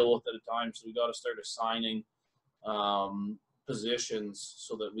can deal with at a time. So we got to start assigning positions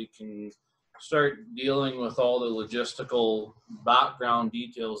so that we can start dealing with all the logistical background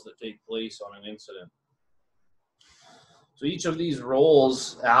details that take place on an incident. So each of these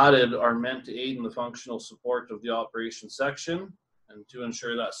roles added are meant to aid in the functional support of the operations section and to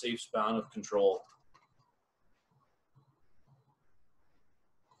ensure that safe span of control.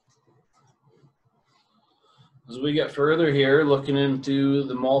 As we get further here, looking into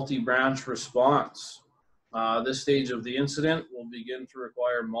the multi-branch response, this stage of the incident will begin to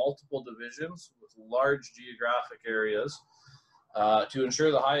require multiple divisions with large geographic areas To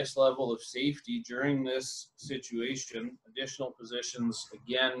ensure the highest level of safety during this situation, additional positions,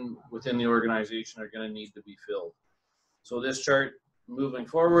 again, within the organization are going to need to be filled. So this chart moving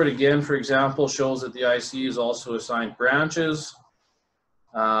forward, again, for example, shows that the IC is also assigned branches,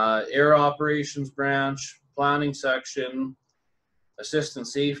 air operations branch, planning section, assistant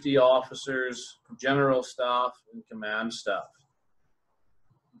safety officers, general staff, and command staff.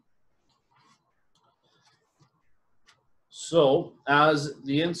 So as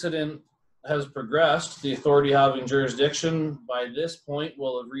the incident has progressed, the authority having jurisdiction by this point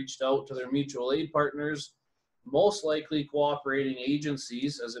will have reached out to their mutual aid partners, most likely cooperating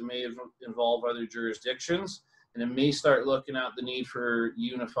agencies, as it may involve other jurisdictions, and it may start looking at the need for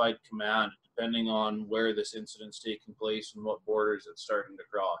unified command, depending on where this incident's taking place and what borders it's starting to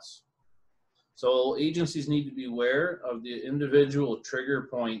cross. So agencies need to be aware of the individual trigger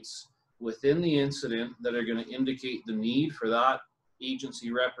points within the incident that are going to indicate the need for that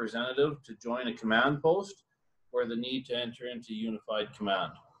agency representative to join a command post or the need to enter into unified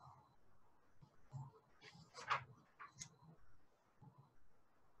command.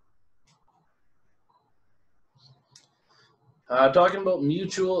 Talking about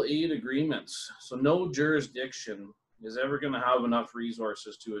mutual aid agreements. So no jurisdiction is ever going to have enough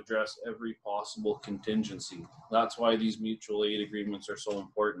resources to address every possible contingency. That's why these mutual aid agreements are so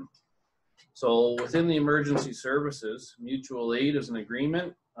important. So within the emergency services, mutual aid is an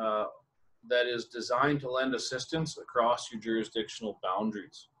agreement that is designed to lend assistance across your jurisdictional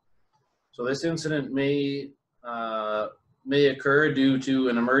boundaries. So this incident may occur due to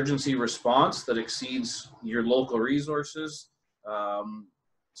an emergency response that exceeds your local resources,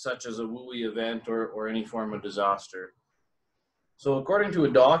 such as a WUI event or any form of disaster. So according to a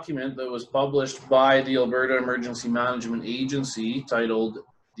document that was published by the Alberta Emergency Management Agency titled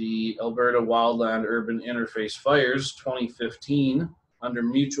the Alberta Wildland Urban Interface Fires 2015 under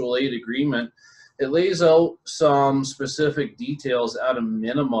mutual aid agreement, it lays out some specific details at a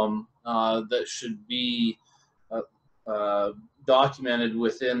minimum that should be documented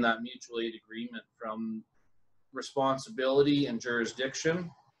within that mutual aid agreement, from responsibility and jurisdiction,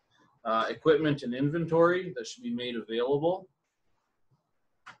 equipment and inventory that should be made available,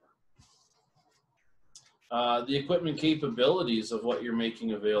 the equipment capabilities of what you're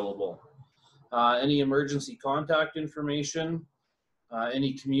making available, any emergency contact information,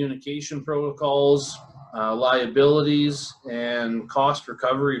 any communication protocols, liabilities, and cost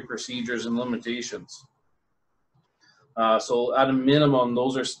recovery procedures and limitations. So at a minimum,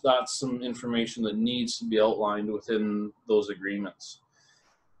 that's some information that needs to be outlined within those agreements.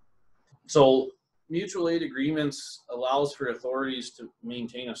 So mutual aid agreements allows for authorities to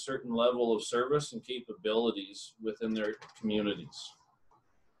maintain a certain level of service and capabilities within their communities.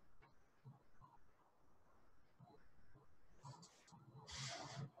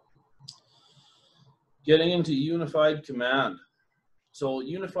 Getting into unified command. So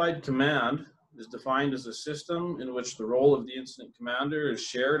unified command is defined as a system in which the role of the incident commander is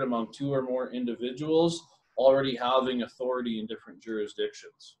shared among two or more individuals already having authority in different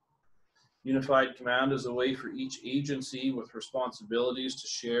jurisdictions. Unified command is a way for each agency with responsibilities to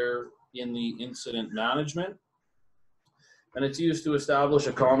share in the incident management, and it's used to establish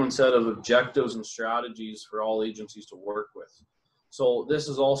a common set of objectives and strategies for all agencies to work with. So this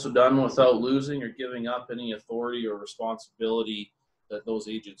is also done without losing or giving up any authority or responsibility that those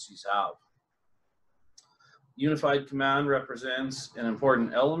agencies have. Unified command represents an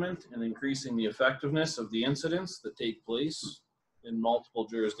important element in increasing the effectiveness of the incidents that take place in multiple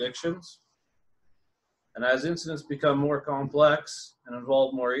jurisdictions. And as incidents become more complex and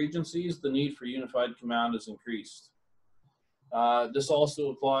involve more agencies, the need for unified command is increased. This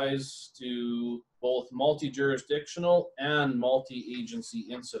also applies to both multi-jurisdictional and multi-agency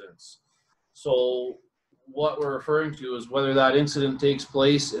incidents. So what we're referring to is whether that incident takes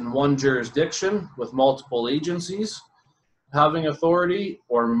place in one jurisdiction with multiple agencies having authority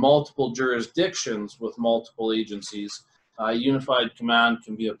or multiple jurisdictions with multiple agencies. Unified command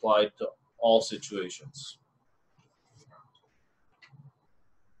can be applied to all situations.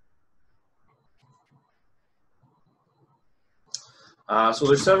 So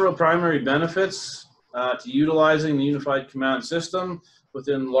there's several primary benefits to utilizing the unified command system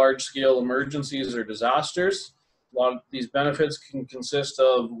within large-scale emergencies or disasters. A lot of these benefits can consist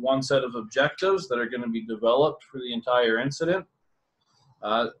of one set of objectives that are going to be developed for the entire incident.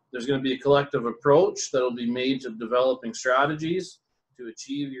 There's going to be a collective approach that will be made to developing strategies to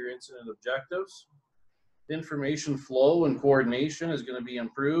achieve your incident objectives. Information flow and coordination is going to be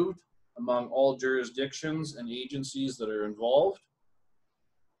improved among all jurisdictions and agencies that are involved.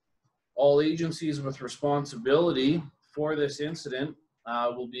 All agencies with responsibility for this incident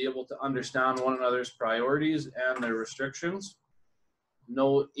will be able to understand one another's priorities and their restrictions.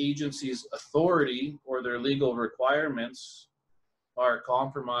 No agency's authority or their legal requirements are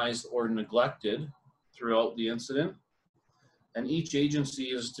compromised or neglected throughout the incident. And each agency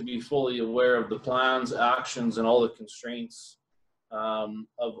is to be fully aware of the plans, actions, and all the constraints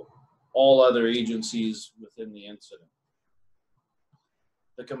of all other agencies within the incident.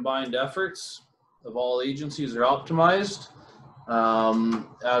 The combined efforts of all agencies are optimized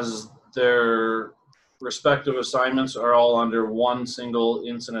as their respective assignments are all under one single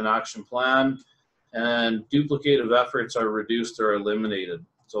incident action plan, and duplicative efforts are reduced or eliminated.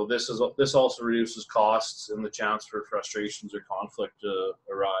 So this also reduces costs and the chance for frustrations or conflict to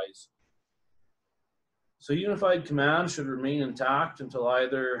arise. So unified command should remain intact until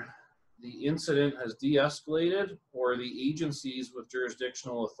either the incident has de-escalated or the agencies with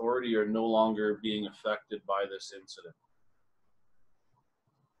jurisdictional authority are no longer being affected by this incident.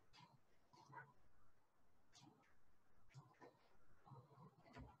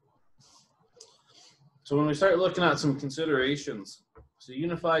 So when we start looking at some considerations, so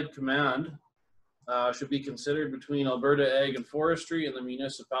unified command should be considered between Alberta Ag and Forestry and the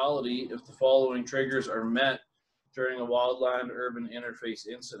municipality if the following triggers are met during a wildland urban interface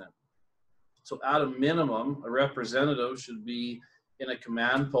incident. So at a minimum, a representative should be in a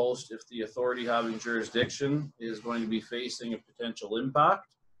command post if the authority having jurisdiction is going to be facing a potential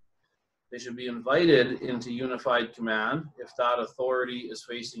impact. They should be invited into unified command if that authority is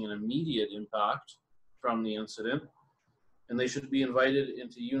facing an immediate impact from the incident. And they should be invited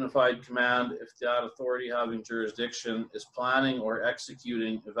into unified command if that authority having jurisdiction is planning or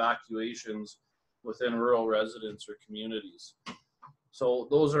executing evacuations within rural residents or communities. So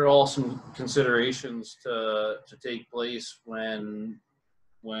those are all some considerations to take place when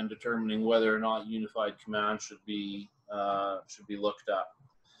determining whether or not unified command should be looked at.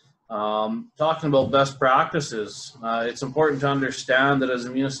 Talking about best practices, it's important to understand that as a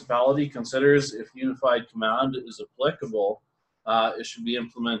municipality considers if unified command is applicable, it should be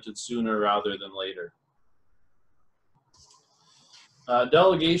implemented sooner rather than later.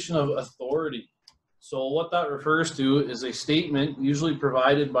 Delegation of authority. So what that refers to is a statement usually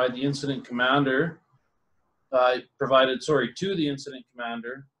provided by the incident commander, to the incident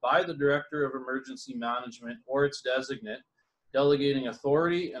commander by the Director of Emergency Management or its designate, delegating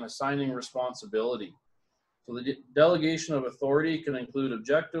authority and assigning responsibility. So the delegation of authority can include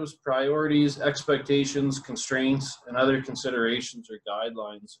objectives, priorities, expectations, constraints, and other considerations or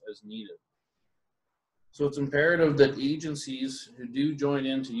guidelines as needed. So it's imperative that agencies who do join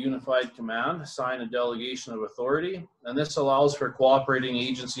into unified command sign a delegation of authority, and this allows for cooperating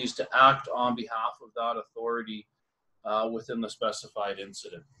agencies to act on behalf of that authority within the specified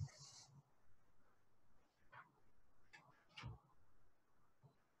incident.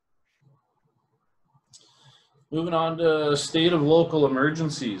 Moving on to state of local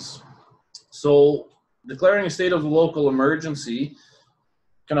emergencies. So declaring a state of local emergency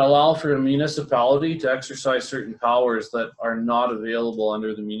can allow for a municipality to exercise certain powers that are not available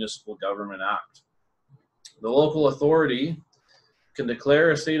under the Municipal Government Act. The local authority can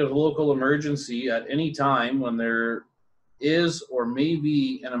declare a state of local emergency at any time when there is or may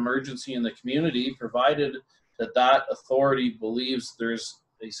be an emergency in the community, provided that that authority believes there's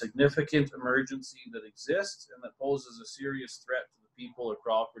a significant emergency that exists and that poses a serious threat to the people or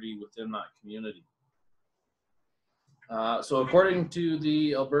property within that community. So according to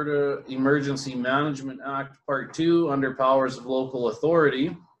the Alberta Emergency Management Act, Part 2, under Powers of Local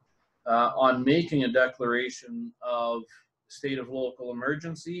Authority, on making a declaration of state of local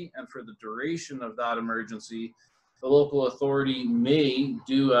emergency and for the duration of that emergency, the local authority may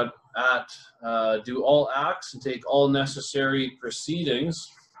do all acts and take all necessary proceedings,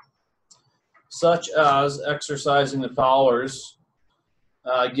 such as exercising the powers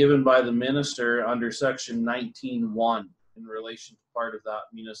given by the minister under Section 19(1) in relation to part of that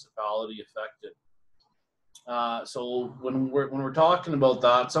municipality affected. So when we're talking about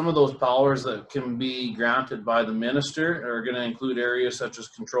that, some of those powers that can be granted by the minister are going to include areas such as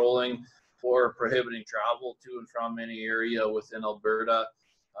controlling or prohibiting travel to and from any area within Alberta,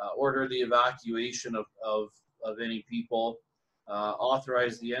 order the evacuation of any people,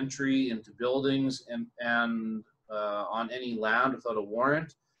 authorize the entry into buildings and on any land without a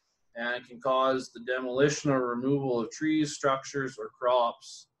warrant, and can cause the demolition or removal of trees, structures, or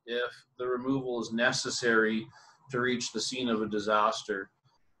crops if the removal is necessary to reach the scene of a disaster.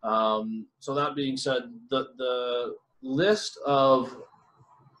 So that being said, the list of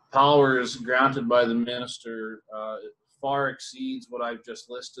powers granted by the minister far exceeds what I've just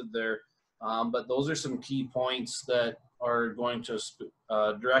listed there. But those are some key points that are going to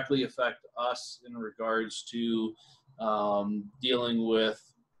directly affect us in regards to dealing with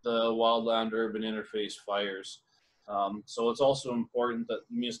the wildland urban interface fires. So it's also important that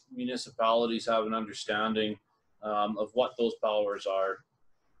municipalities have an understanding of what those powers are.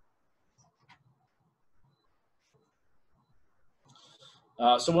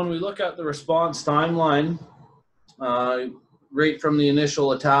 So when we look at the response timeline, right from the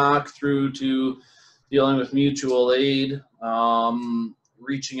initial attack through to dealing with mutual aid,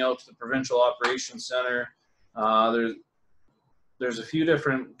 reaching out to the Provincial Operations Center, there's a few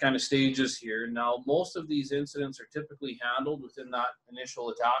different kind of stages here. Now, most of these incidents are typically handled within that initial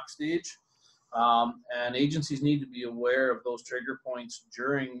attack stage, and agencies need to be aware of those trigger points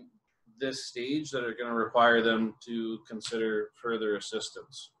during this stage that are going to require them to consider further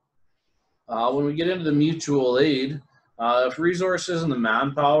assistance. When we get into the mutual aid, if resources and the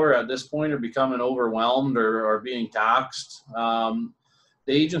manpower at this point are becoming overwhelmed or are being taxed,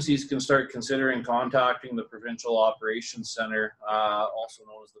 the agencies can start considering contacting the Provincial Operations Center, also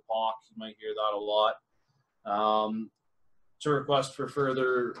known as the POC. You might hear that a lot, to request for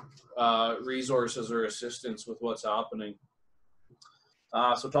further resources or assistance with what's happening.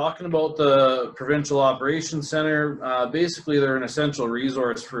 So talking about the Provincial Operations Center, basically they're an essential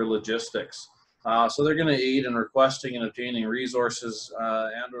resource for logistics. So they're going to aid in requesting and obtaining resources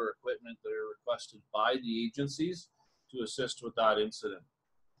and or equipment that are requested by the agencies to assist with that incident.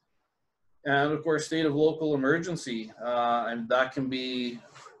 And of course, state of local emergency, and that can be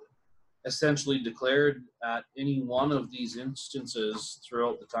essentially declared at any one of these instances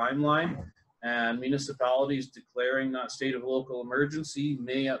throughout the timeline. And municipalities declaring that state of local emergency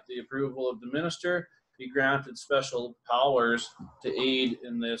may, at the approval of the minister, be granted special powers to aid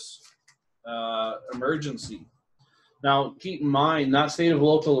in this emergency. Now, keep in mind that state of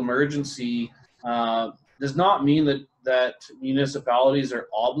local emergency does not mean that municipalities are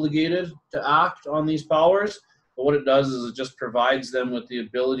obligated to act on these powers, but what it does is it just provides them with the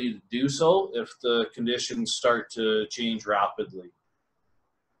ability to do so if the conditions start to change rapidly.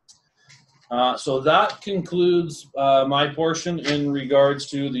 So that concludes my portion in regards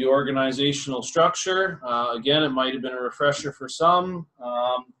to the organizational structure. Again, it might have been a refresher for some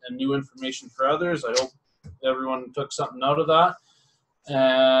and new information for others. I hope everyone took something out of that.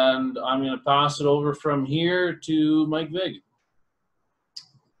 And I'm going to pass it over from here to Mike Vig.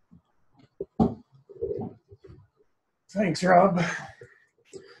 Thanks, Rob.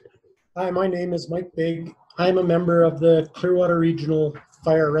 Hi, my name is Mike Big. I'm a member of the Clearwater Regional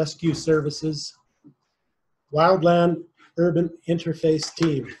Fire Rescue Services Wildland Urban Interface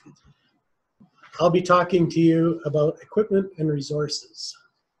Team. I'll be talking to you about equipment and resources.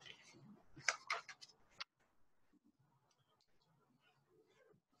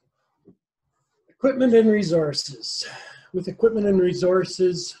 Equipment and resources. With equipment and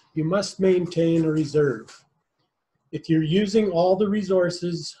resources, you must maintain a reserve. If you're using all the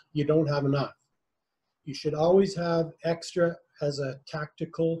resources, you don't have enough. You should always have extra as a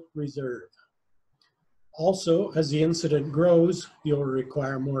tactical reserve. Also, as the incident grows, you'll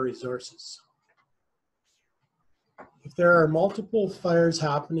require more resources. If there are multiple fires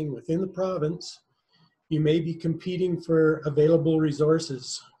happening within the province, you may be competing for available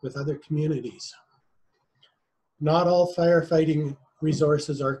resources with other communities. Not all firefighting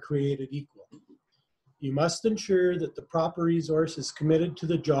resources are created equal. You must ensure that the proper resource is committed to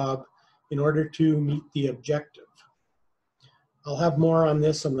the job in order to meet the objective. I'll have more on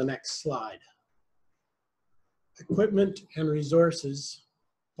this on the next slide. Equipment and resources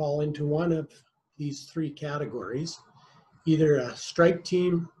fall into one of these three categories, either a strike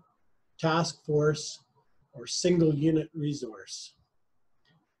team, task force, or single unit resource.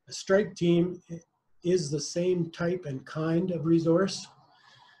 A strike team is the same type and kind of resource.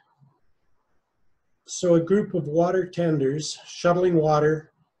 So a group of water tenders shuttling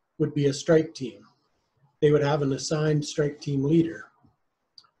water would be a strike team. They would have an assigned strike team leader.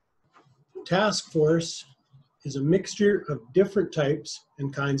 Task force is a mixture of different types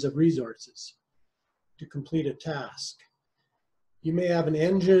and kinds of resources to complete a task. You may have an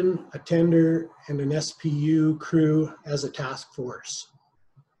engine, a tender, and an SPU crew as a task force.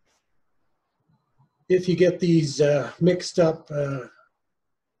 If you get these mixed up,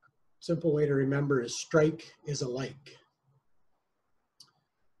 simple way to remember is strike is alike.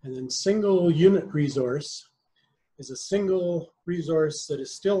 And then single unit resource is a single resource that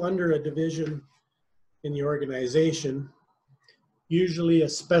is still under a division in the organization, usually a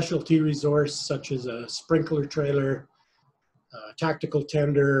specialty resource such as a sprinkler trailer, a tactical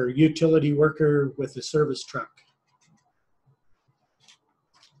tender, or utility worker with a service truck.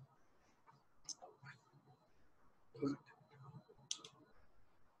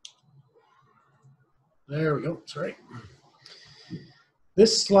 There we go, sorry.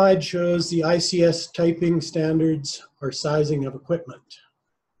 This slide shows the ICS typing standards or sizing of equipment.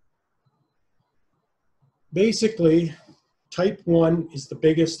 Basically, type 1 is the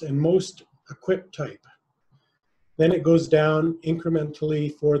biggest and most equipped type. Then it goes down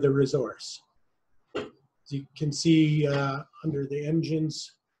incrementally for the resource. As you can see under the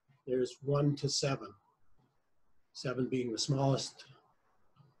engines, there's 1 to 7, 7 being the smallest.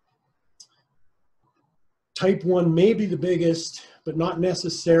 Type 1 may be the biggest, but not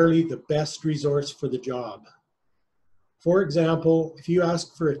necessarily the best resource for the job. For example, if you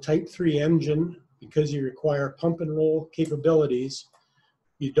ask for a Type 3 engine because you require pump and roll capabilities,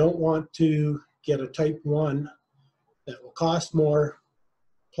 you don't want to get a Type 1 that will cost more,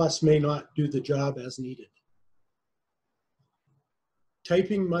 plus may not do the job as needed.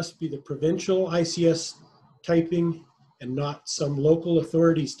 Typing must be the provincial ICS typing and not some local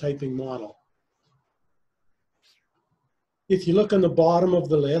authorities typing model. If you look on the bottom of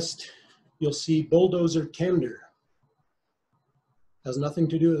the list, you'll see bulldozer tender. Has nothing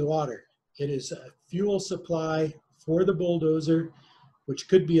to do with water. It is a fuel supply for the bulldozer, which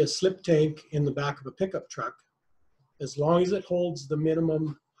could be a slip tank in the back of a pickup truck, as long as it holds the minimum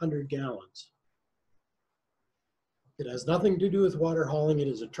 100 gallons. It has nothing to do with water hauling. It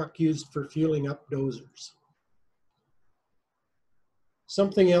is a truck used for fueling up dozers.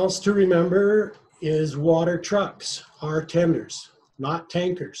 Something else to remember is water trucks are tenders, not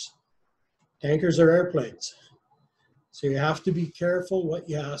tankers. Tankers are airplanes. So you have to be careful what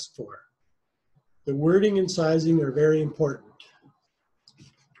you ask for. The wording and sizing are very important.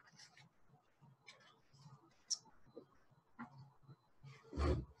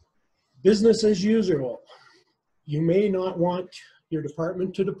 Business as usual. You may not want your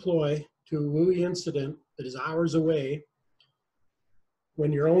department to deploy to a WUI incident that is hours away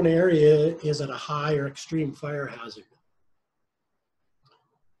when your own area is at a high or extreme fire hazard.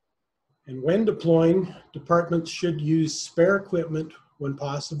 And when deploying, departments should use spare equipment when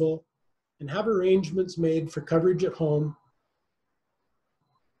possible and have arrangements made for coverage at home.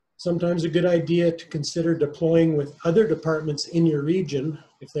 Sometimes a good idea to consider deploying with other departments in your region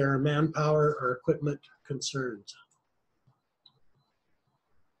if there are manpower or equipment concerns.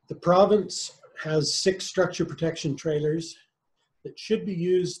 The province has 6 structure protection trailers that should be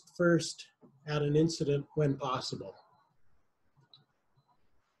used first at an incident when possible.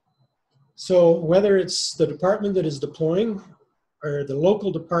 So whether it's the department that is deploying or the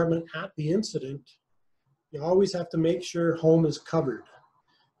local department at the incident, you always have to make sure home is covered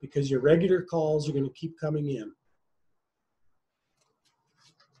because your regular calls are going to keep coming in.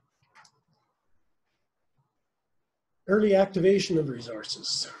 Early activation of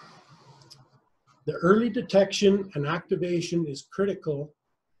resources. The early detection and activation is critical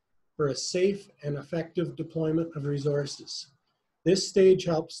for a safe and effective deployment of resources. This stage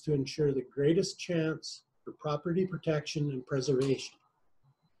helps to ensure the greatest chance for property protection and preservation.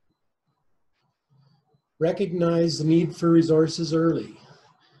 Recognize the need for resources early.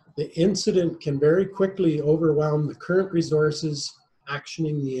 The incident can very quickly overwhelm the current resources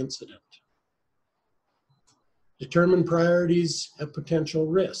actioning the incident. Determine priorities at potential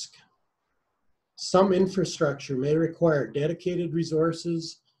risk. Some infrastructure may require dedicated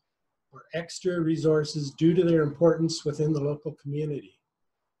resources or extra resources due to their importance within the local community.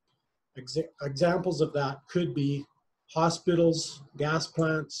 Examples of that could be hospitals, gas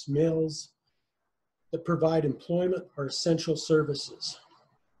plants, mills that provide employment or essential services.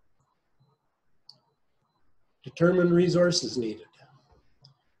 Determine resources needed.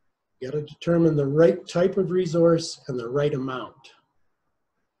 You got to determine the right type of resource and the right amount.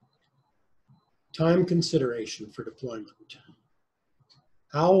 Time consideration for deployment.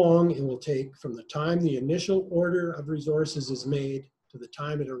 How long it will take from the time the initial order of resources is made to the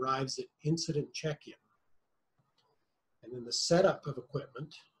time it arrives at incident check-in. And then the setup of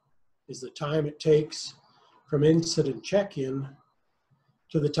equipment is the time it takes from incident check-in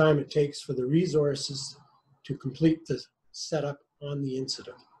to the time it takes for the resources to complete the setup on the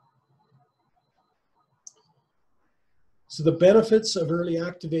incident. So the benefits of early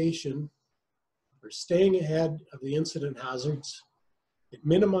activation are staying ahead of the incident hazards. It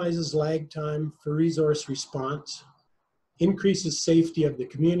minimizes lag time for resource response, increases safety of the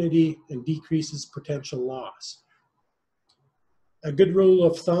community, and decreases potential loss. A good rule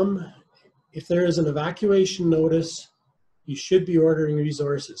of thumb, if there is an evacuation notice, you should be ordering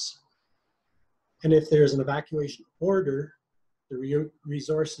resources. And if there's an evacuation order, the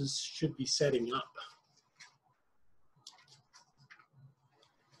resources should be setting up.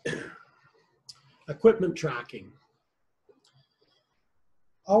 Equipment tracking.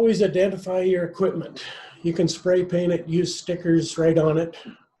 Always identify your equipment. You can spray paint it, use stickers right on it,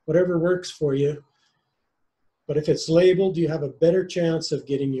 whatever works for you. But if it's labeled, you have a better chance of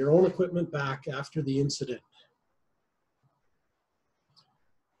getting your own equipment back after the incident.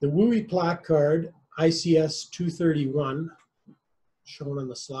 The WUI plaque card, ICS 231, shown on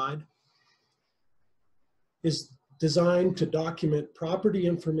the slide, is designed to document property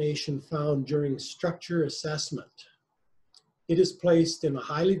information found during structure assessment. It is placed in a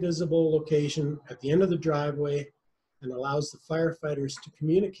highly visible location at the end of the driveway and allows the firefighters to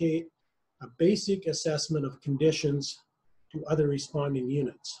communicate a basic assessment of conditions to other responding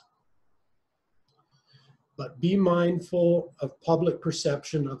units. But be mindful of public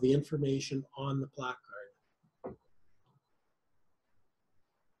perception of the information on the plaque card.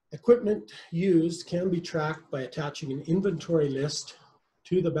 Equipment used can be tracked by attaching an inventory list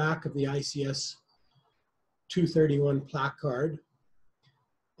to the back of the ICS 231 plaque card.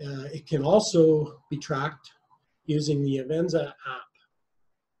 It can also be tracked using the Avenza app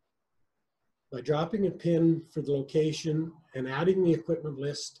by dropping a pin for the location and adding the equipment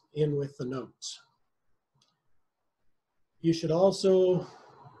list in with the notes. You should also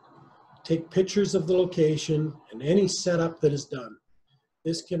take pictures of the location and any setup that is done.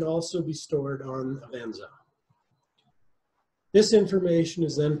 This can also be stored on Avenza. This information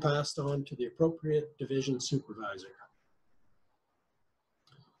is then passed on to the appropriate division supervisor.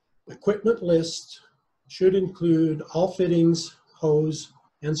 Equipment list should include all fittings, hose,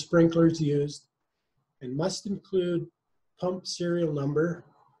 and sprinklers used, and must include pump serial number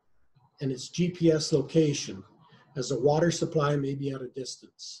and its GPS location, as a water supply may be at a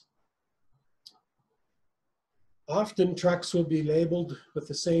distance. Often trucks will be labeled with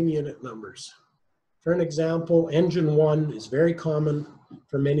the same unit numbers. For an example, engine 1 is very common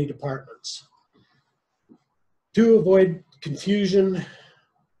for many departments. To avoid confusion,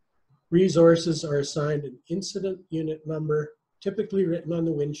 resources are assigned an incident unit number, typically written on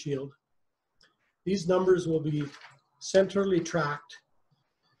the windshield. These numbers will be centrally tracked.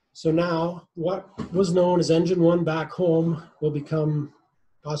 So now what was known as engine 1 back home will become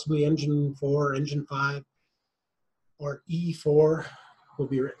possibly engine 4, engine 5, or E4 will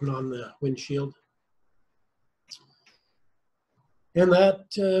be written on the windshield. And that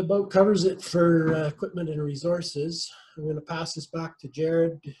about covers it for equipment and resources. I'm going to pass this back to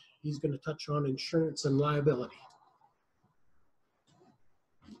Jared. He's going to touch on insurance and liability.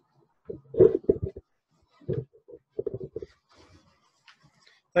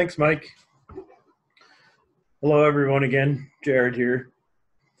 Thanks, Mike. Hello, everyone again. Jared here.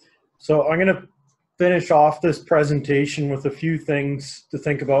 So I'm going to finish off this presentation with a few things to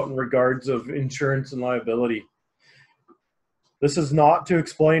think about in regards of insurance and liability. This is not to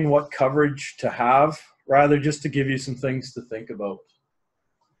explain what coverage to have, rather just to give you some things to think about.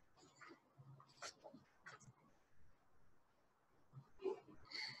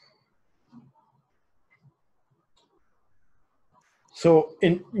 So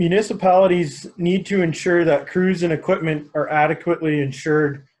municipalities need to ensure that crews and equipment are adequately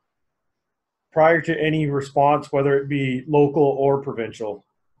insured prior to any response, whether it be local or provincial.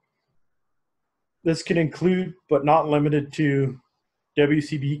 This can include, but not limited to,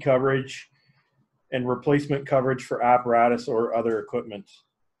 WCB coverage and replacement coverage for apparatus or other equipment.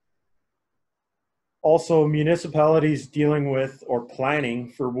 Also, municipalities dealing with or planning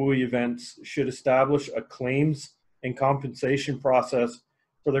for WUI events should establish a claims and compensation process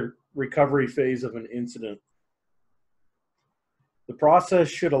for the recovery phase of an incident. The process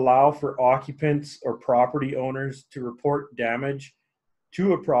should allow for occupants or property owners to report damage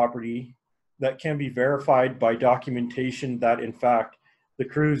to a property that can be verified by documentation that, in fact, the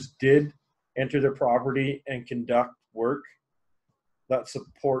crews did enter the property and conduct work that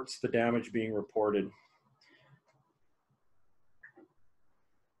supports the damage being reported.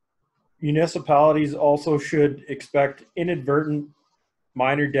 Municipalities also should expect inadvertent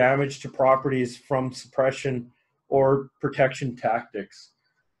minor damage to properties from suppression or protection tactics.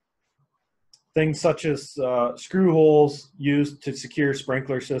 Things such as screw holes used to secure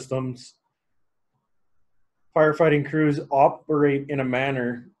sprinkler systems. Firefighting crews operate in a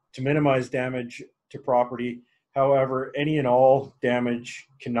manner to minimize damage to property. However, any and all damage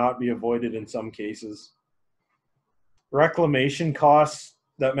cannot be avoided in some cases. Reclamation costs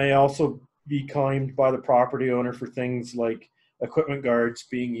that may also be claimed by the property owner for things like equipment guards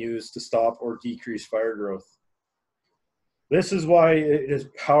being used to stop or decrease fire growth. This is why it is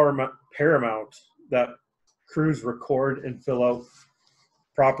paramount that crews record and fill out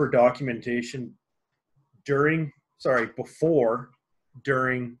proper documentation before,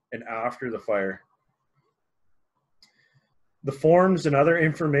 during, and after the fire. The forms and other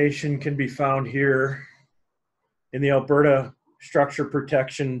information can be found here in the Alberta Structure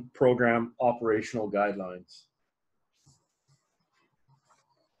Protection Program operational guidelines.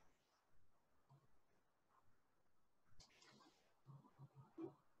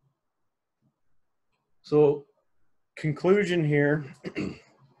 So, conclusion here,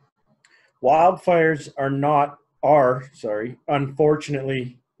 wildfires are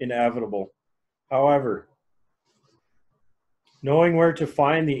unfortunately inevitable. However, knowing where to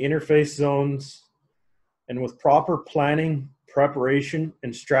find the interface zones and with proper planning, preparation,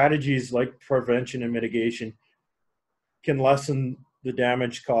 and strategies like prevention and mitigation can lessen the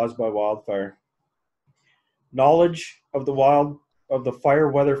damage caused by wildfire. Knowledge of the fire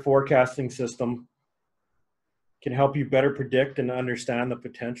weather forecasting system can help you better predict and understand the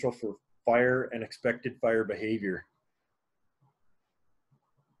potential for fire and expected fire behavior.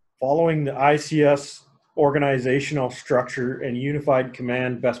 Following the ICS organizational structure and unified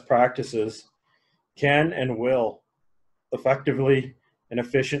command best practices can and will effectively and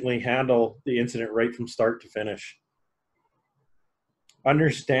efficiently handle the incident right from start to finish.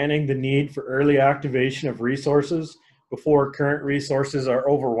 Understanding the need for early activation of resources before current resources are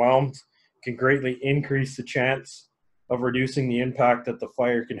overwhelmed can greatly increase the chance of reducing the impact that the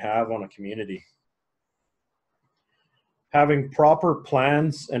fire can have on a community. Having proper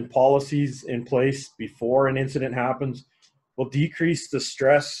plans and policies in place before an incident happens will decrease the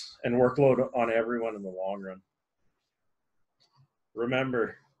stress and workload on everyone in the long run.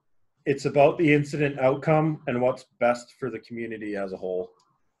 Remember, it's about the incident outcome and what's best for the community as a whole.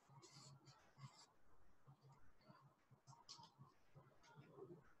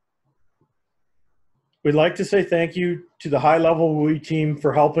 We'd like to say thank you to the high-level WUI team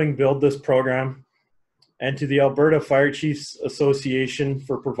for helping build this program, and to the Alberta Fire Chiefs Association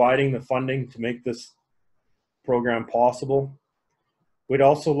for providing the funding to make this program possible. We'd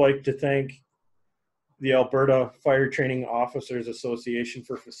also like to thank the Alberta Fire Training Officers Association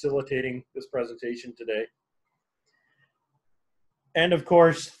for facilitating this presentation today. And of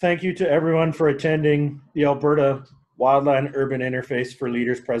course, thank you to everyone for attending the Alberta Wildland Urban Interface for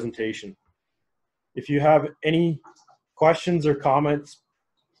Leaders presentation. If you have any questions or comments,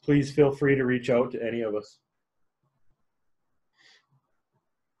 please feel free to reach out to any of us.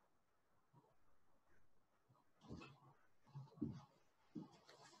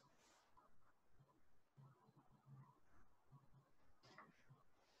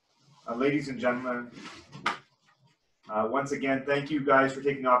 Ladies and gentlemen, once again, thank you guys for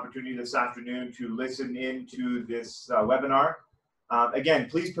taking the opportunity this afternoon to listen in to this webinar. Again,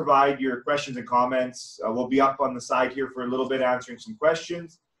 please provide your questions and comments. We'll be up on the side here for a little bit answering some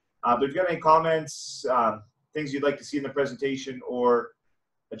questions. But if you've got any comments, things you'd like to see in the presentation or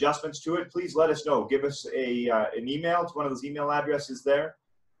adjustments to it, please let us know. Give us an email to one of those email addresses there.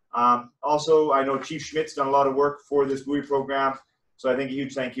 Also, I know Chief Schmidt's done a lot of work for this WUI program, so I think a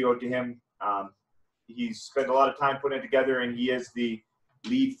huge thank you out to him. He's spent a lot of time putting it together, and he is the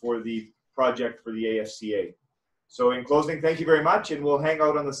lead for the project for the AFCA. So in closing, thank you very much, and we'll hang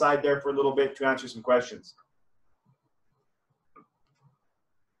out on the side there for a little bit to answer some questions.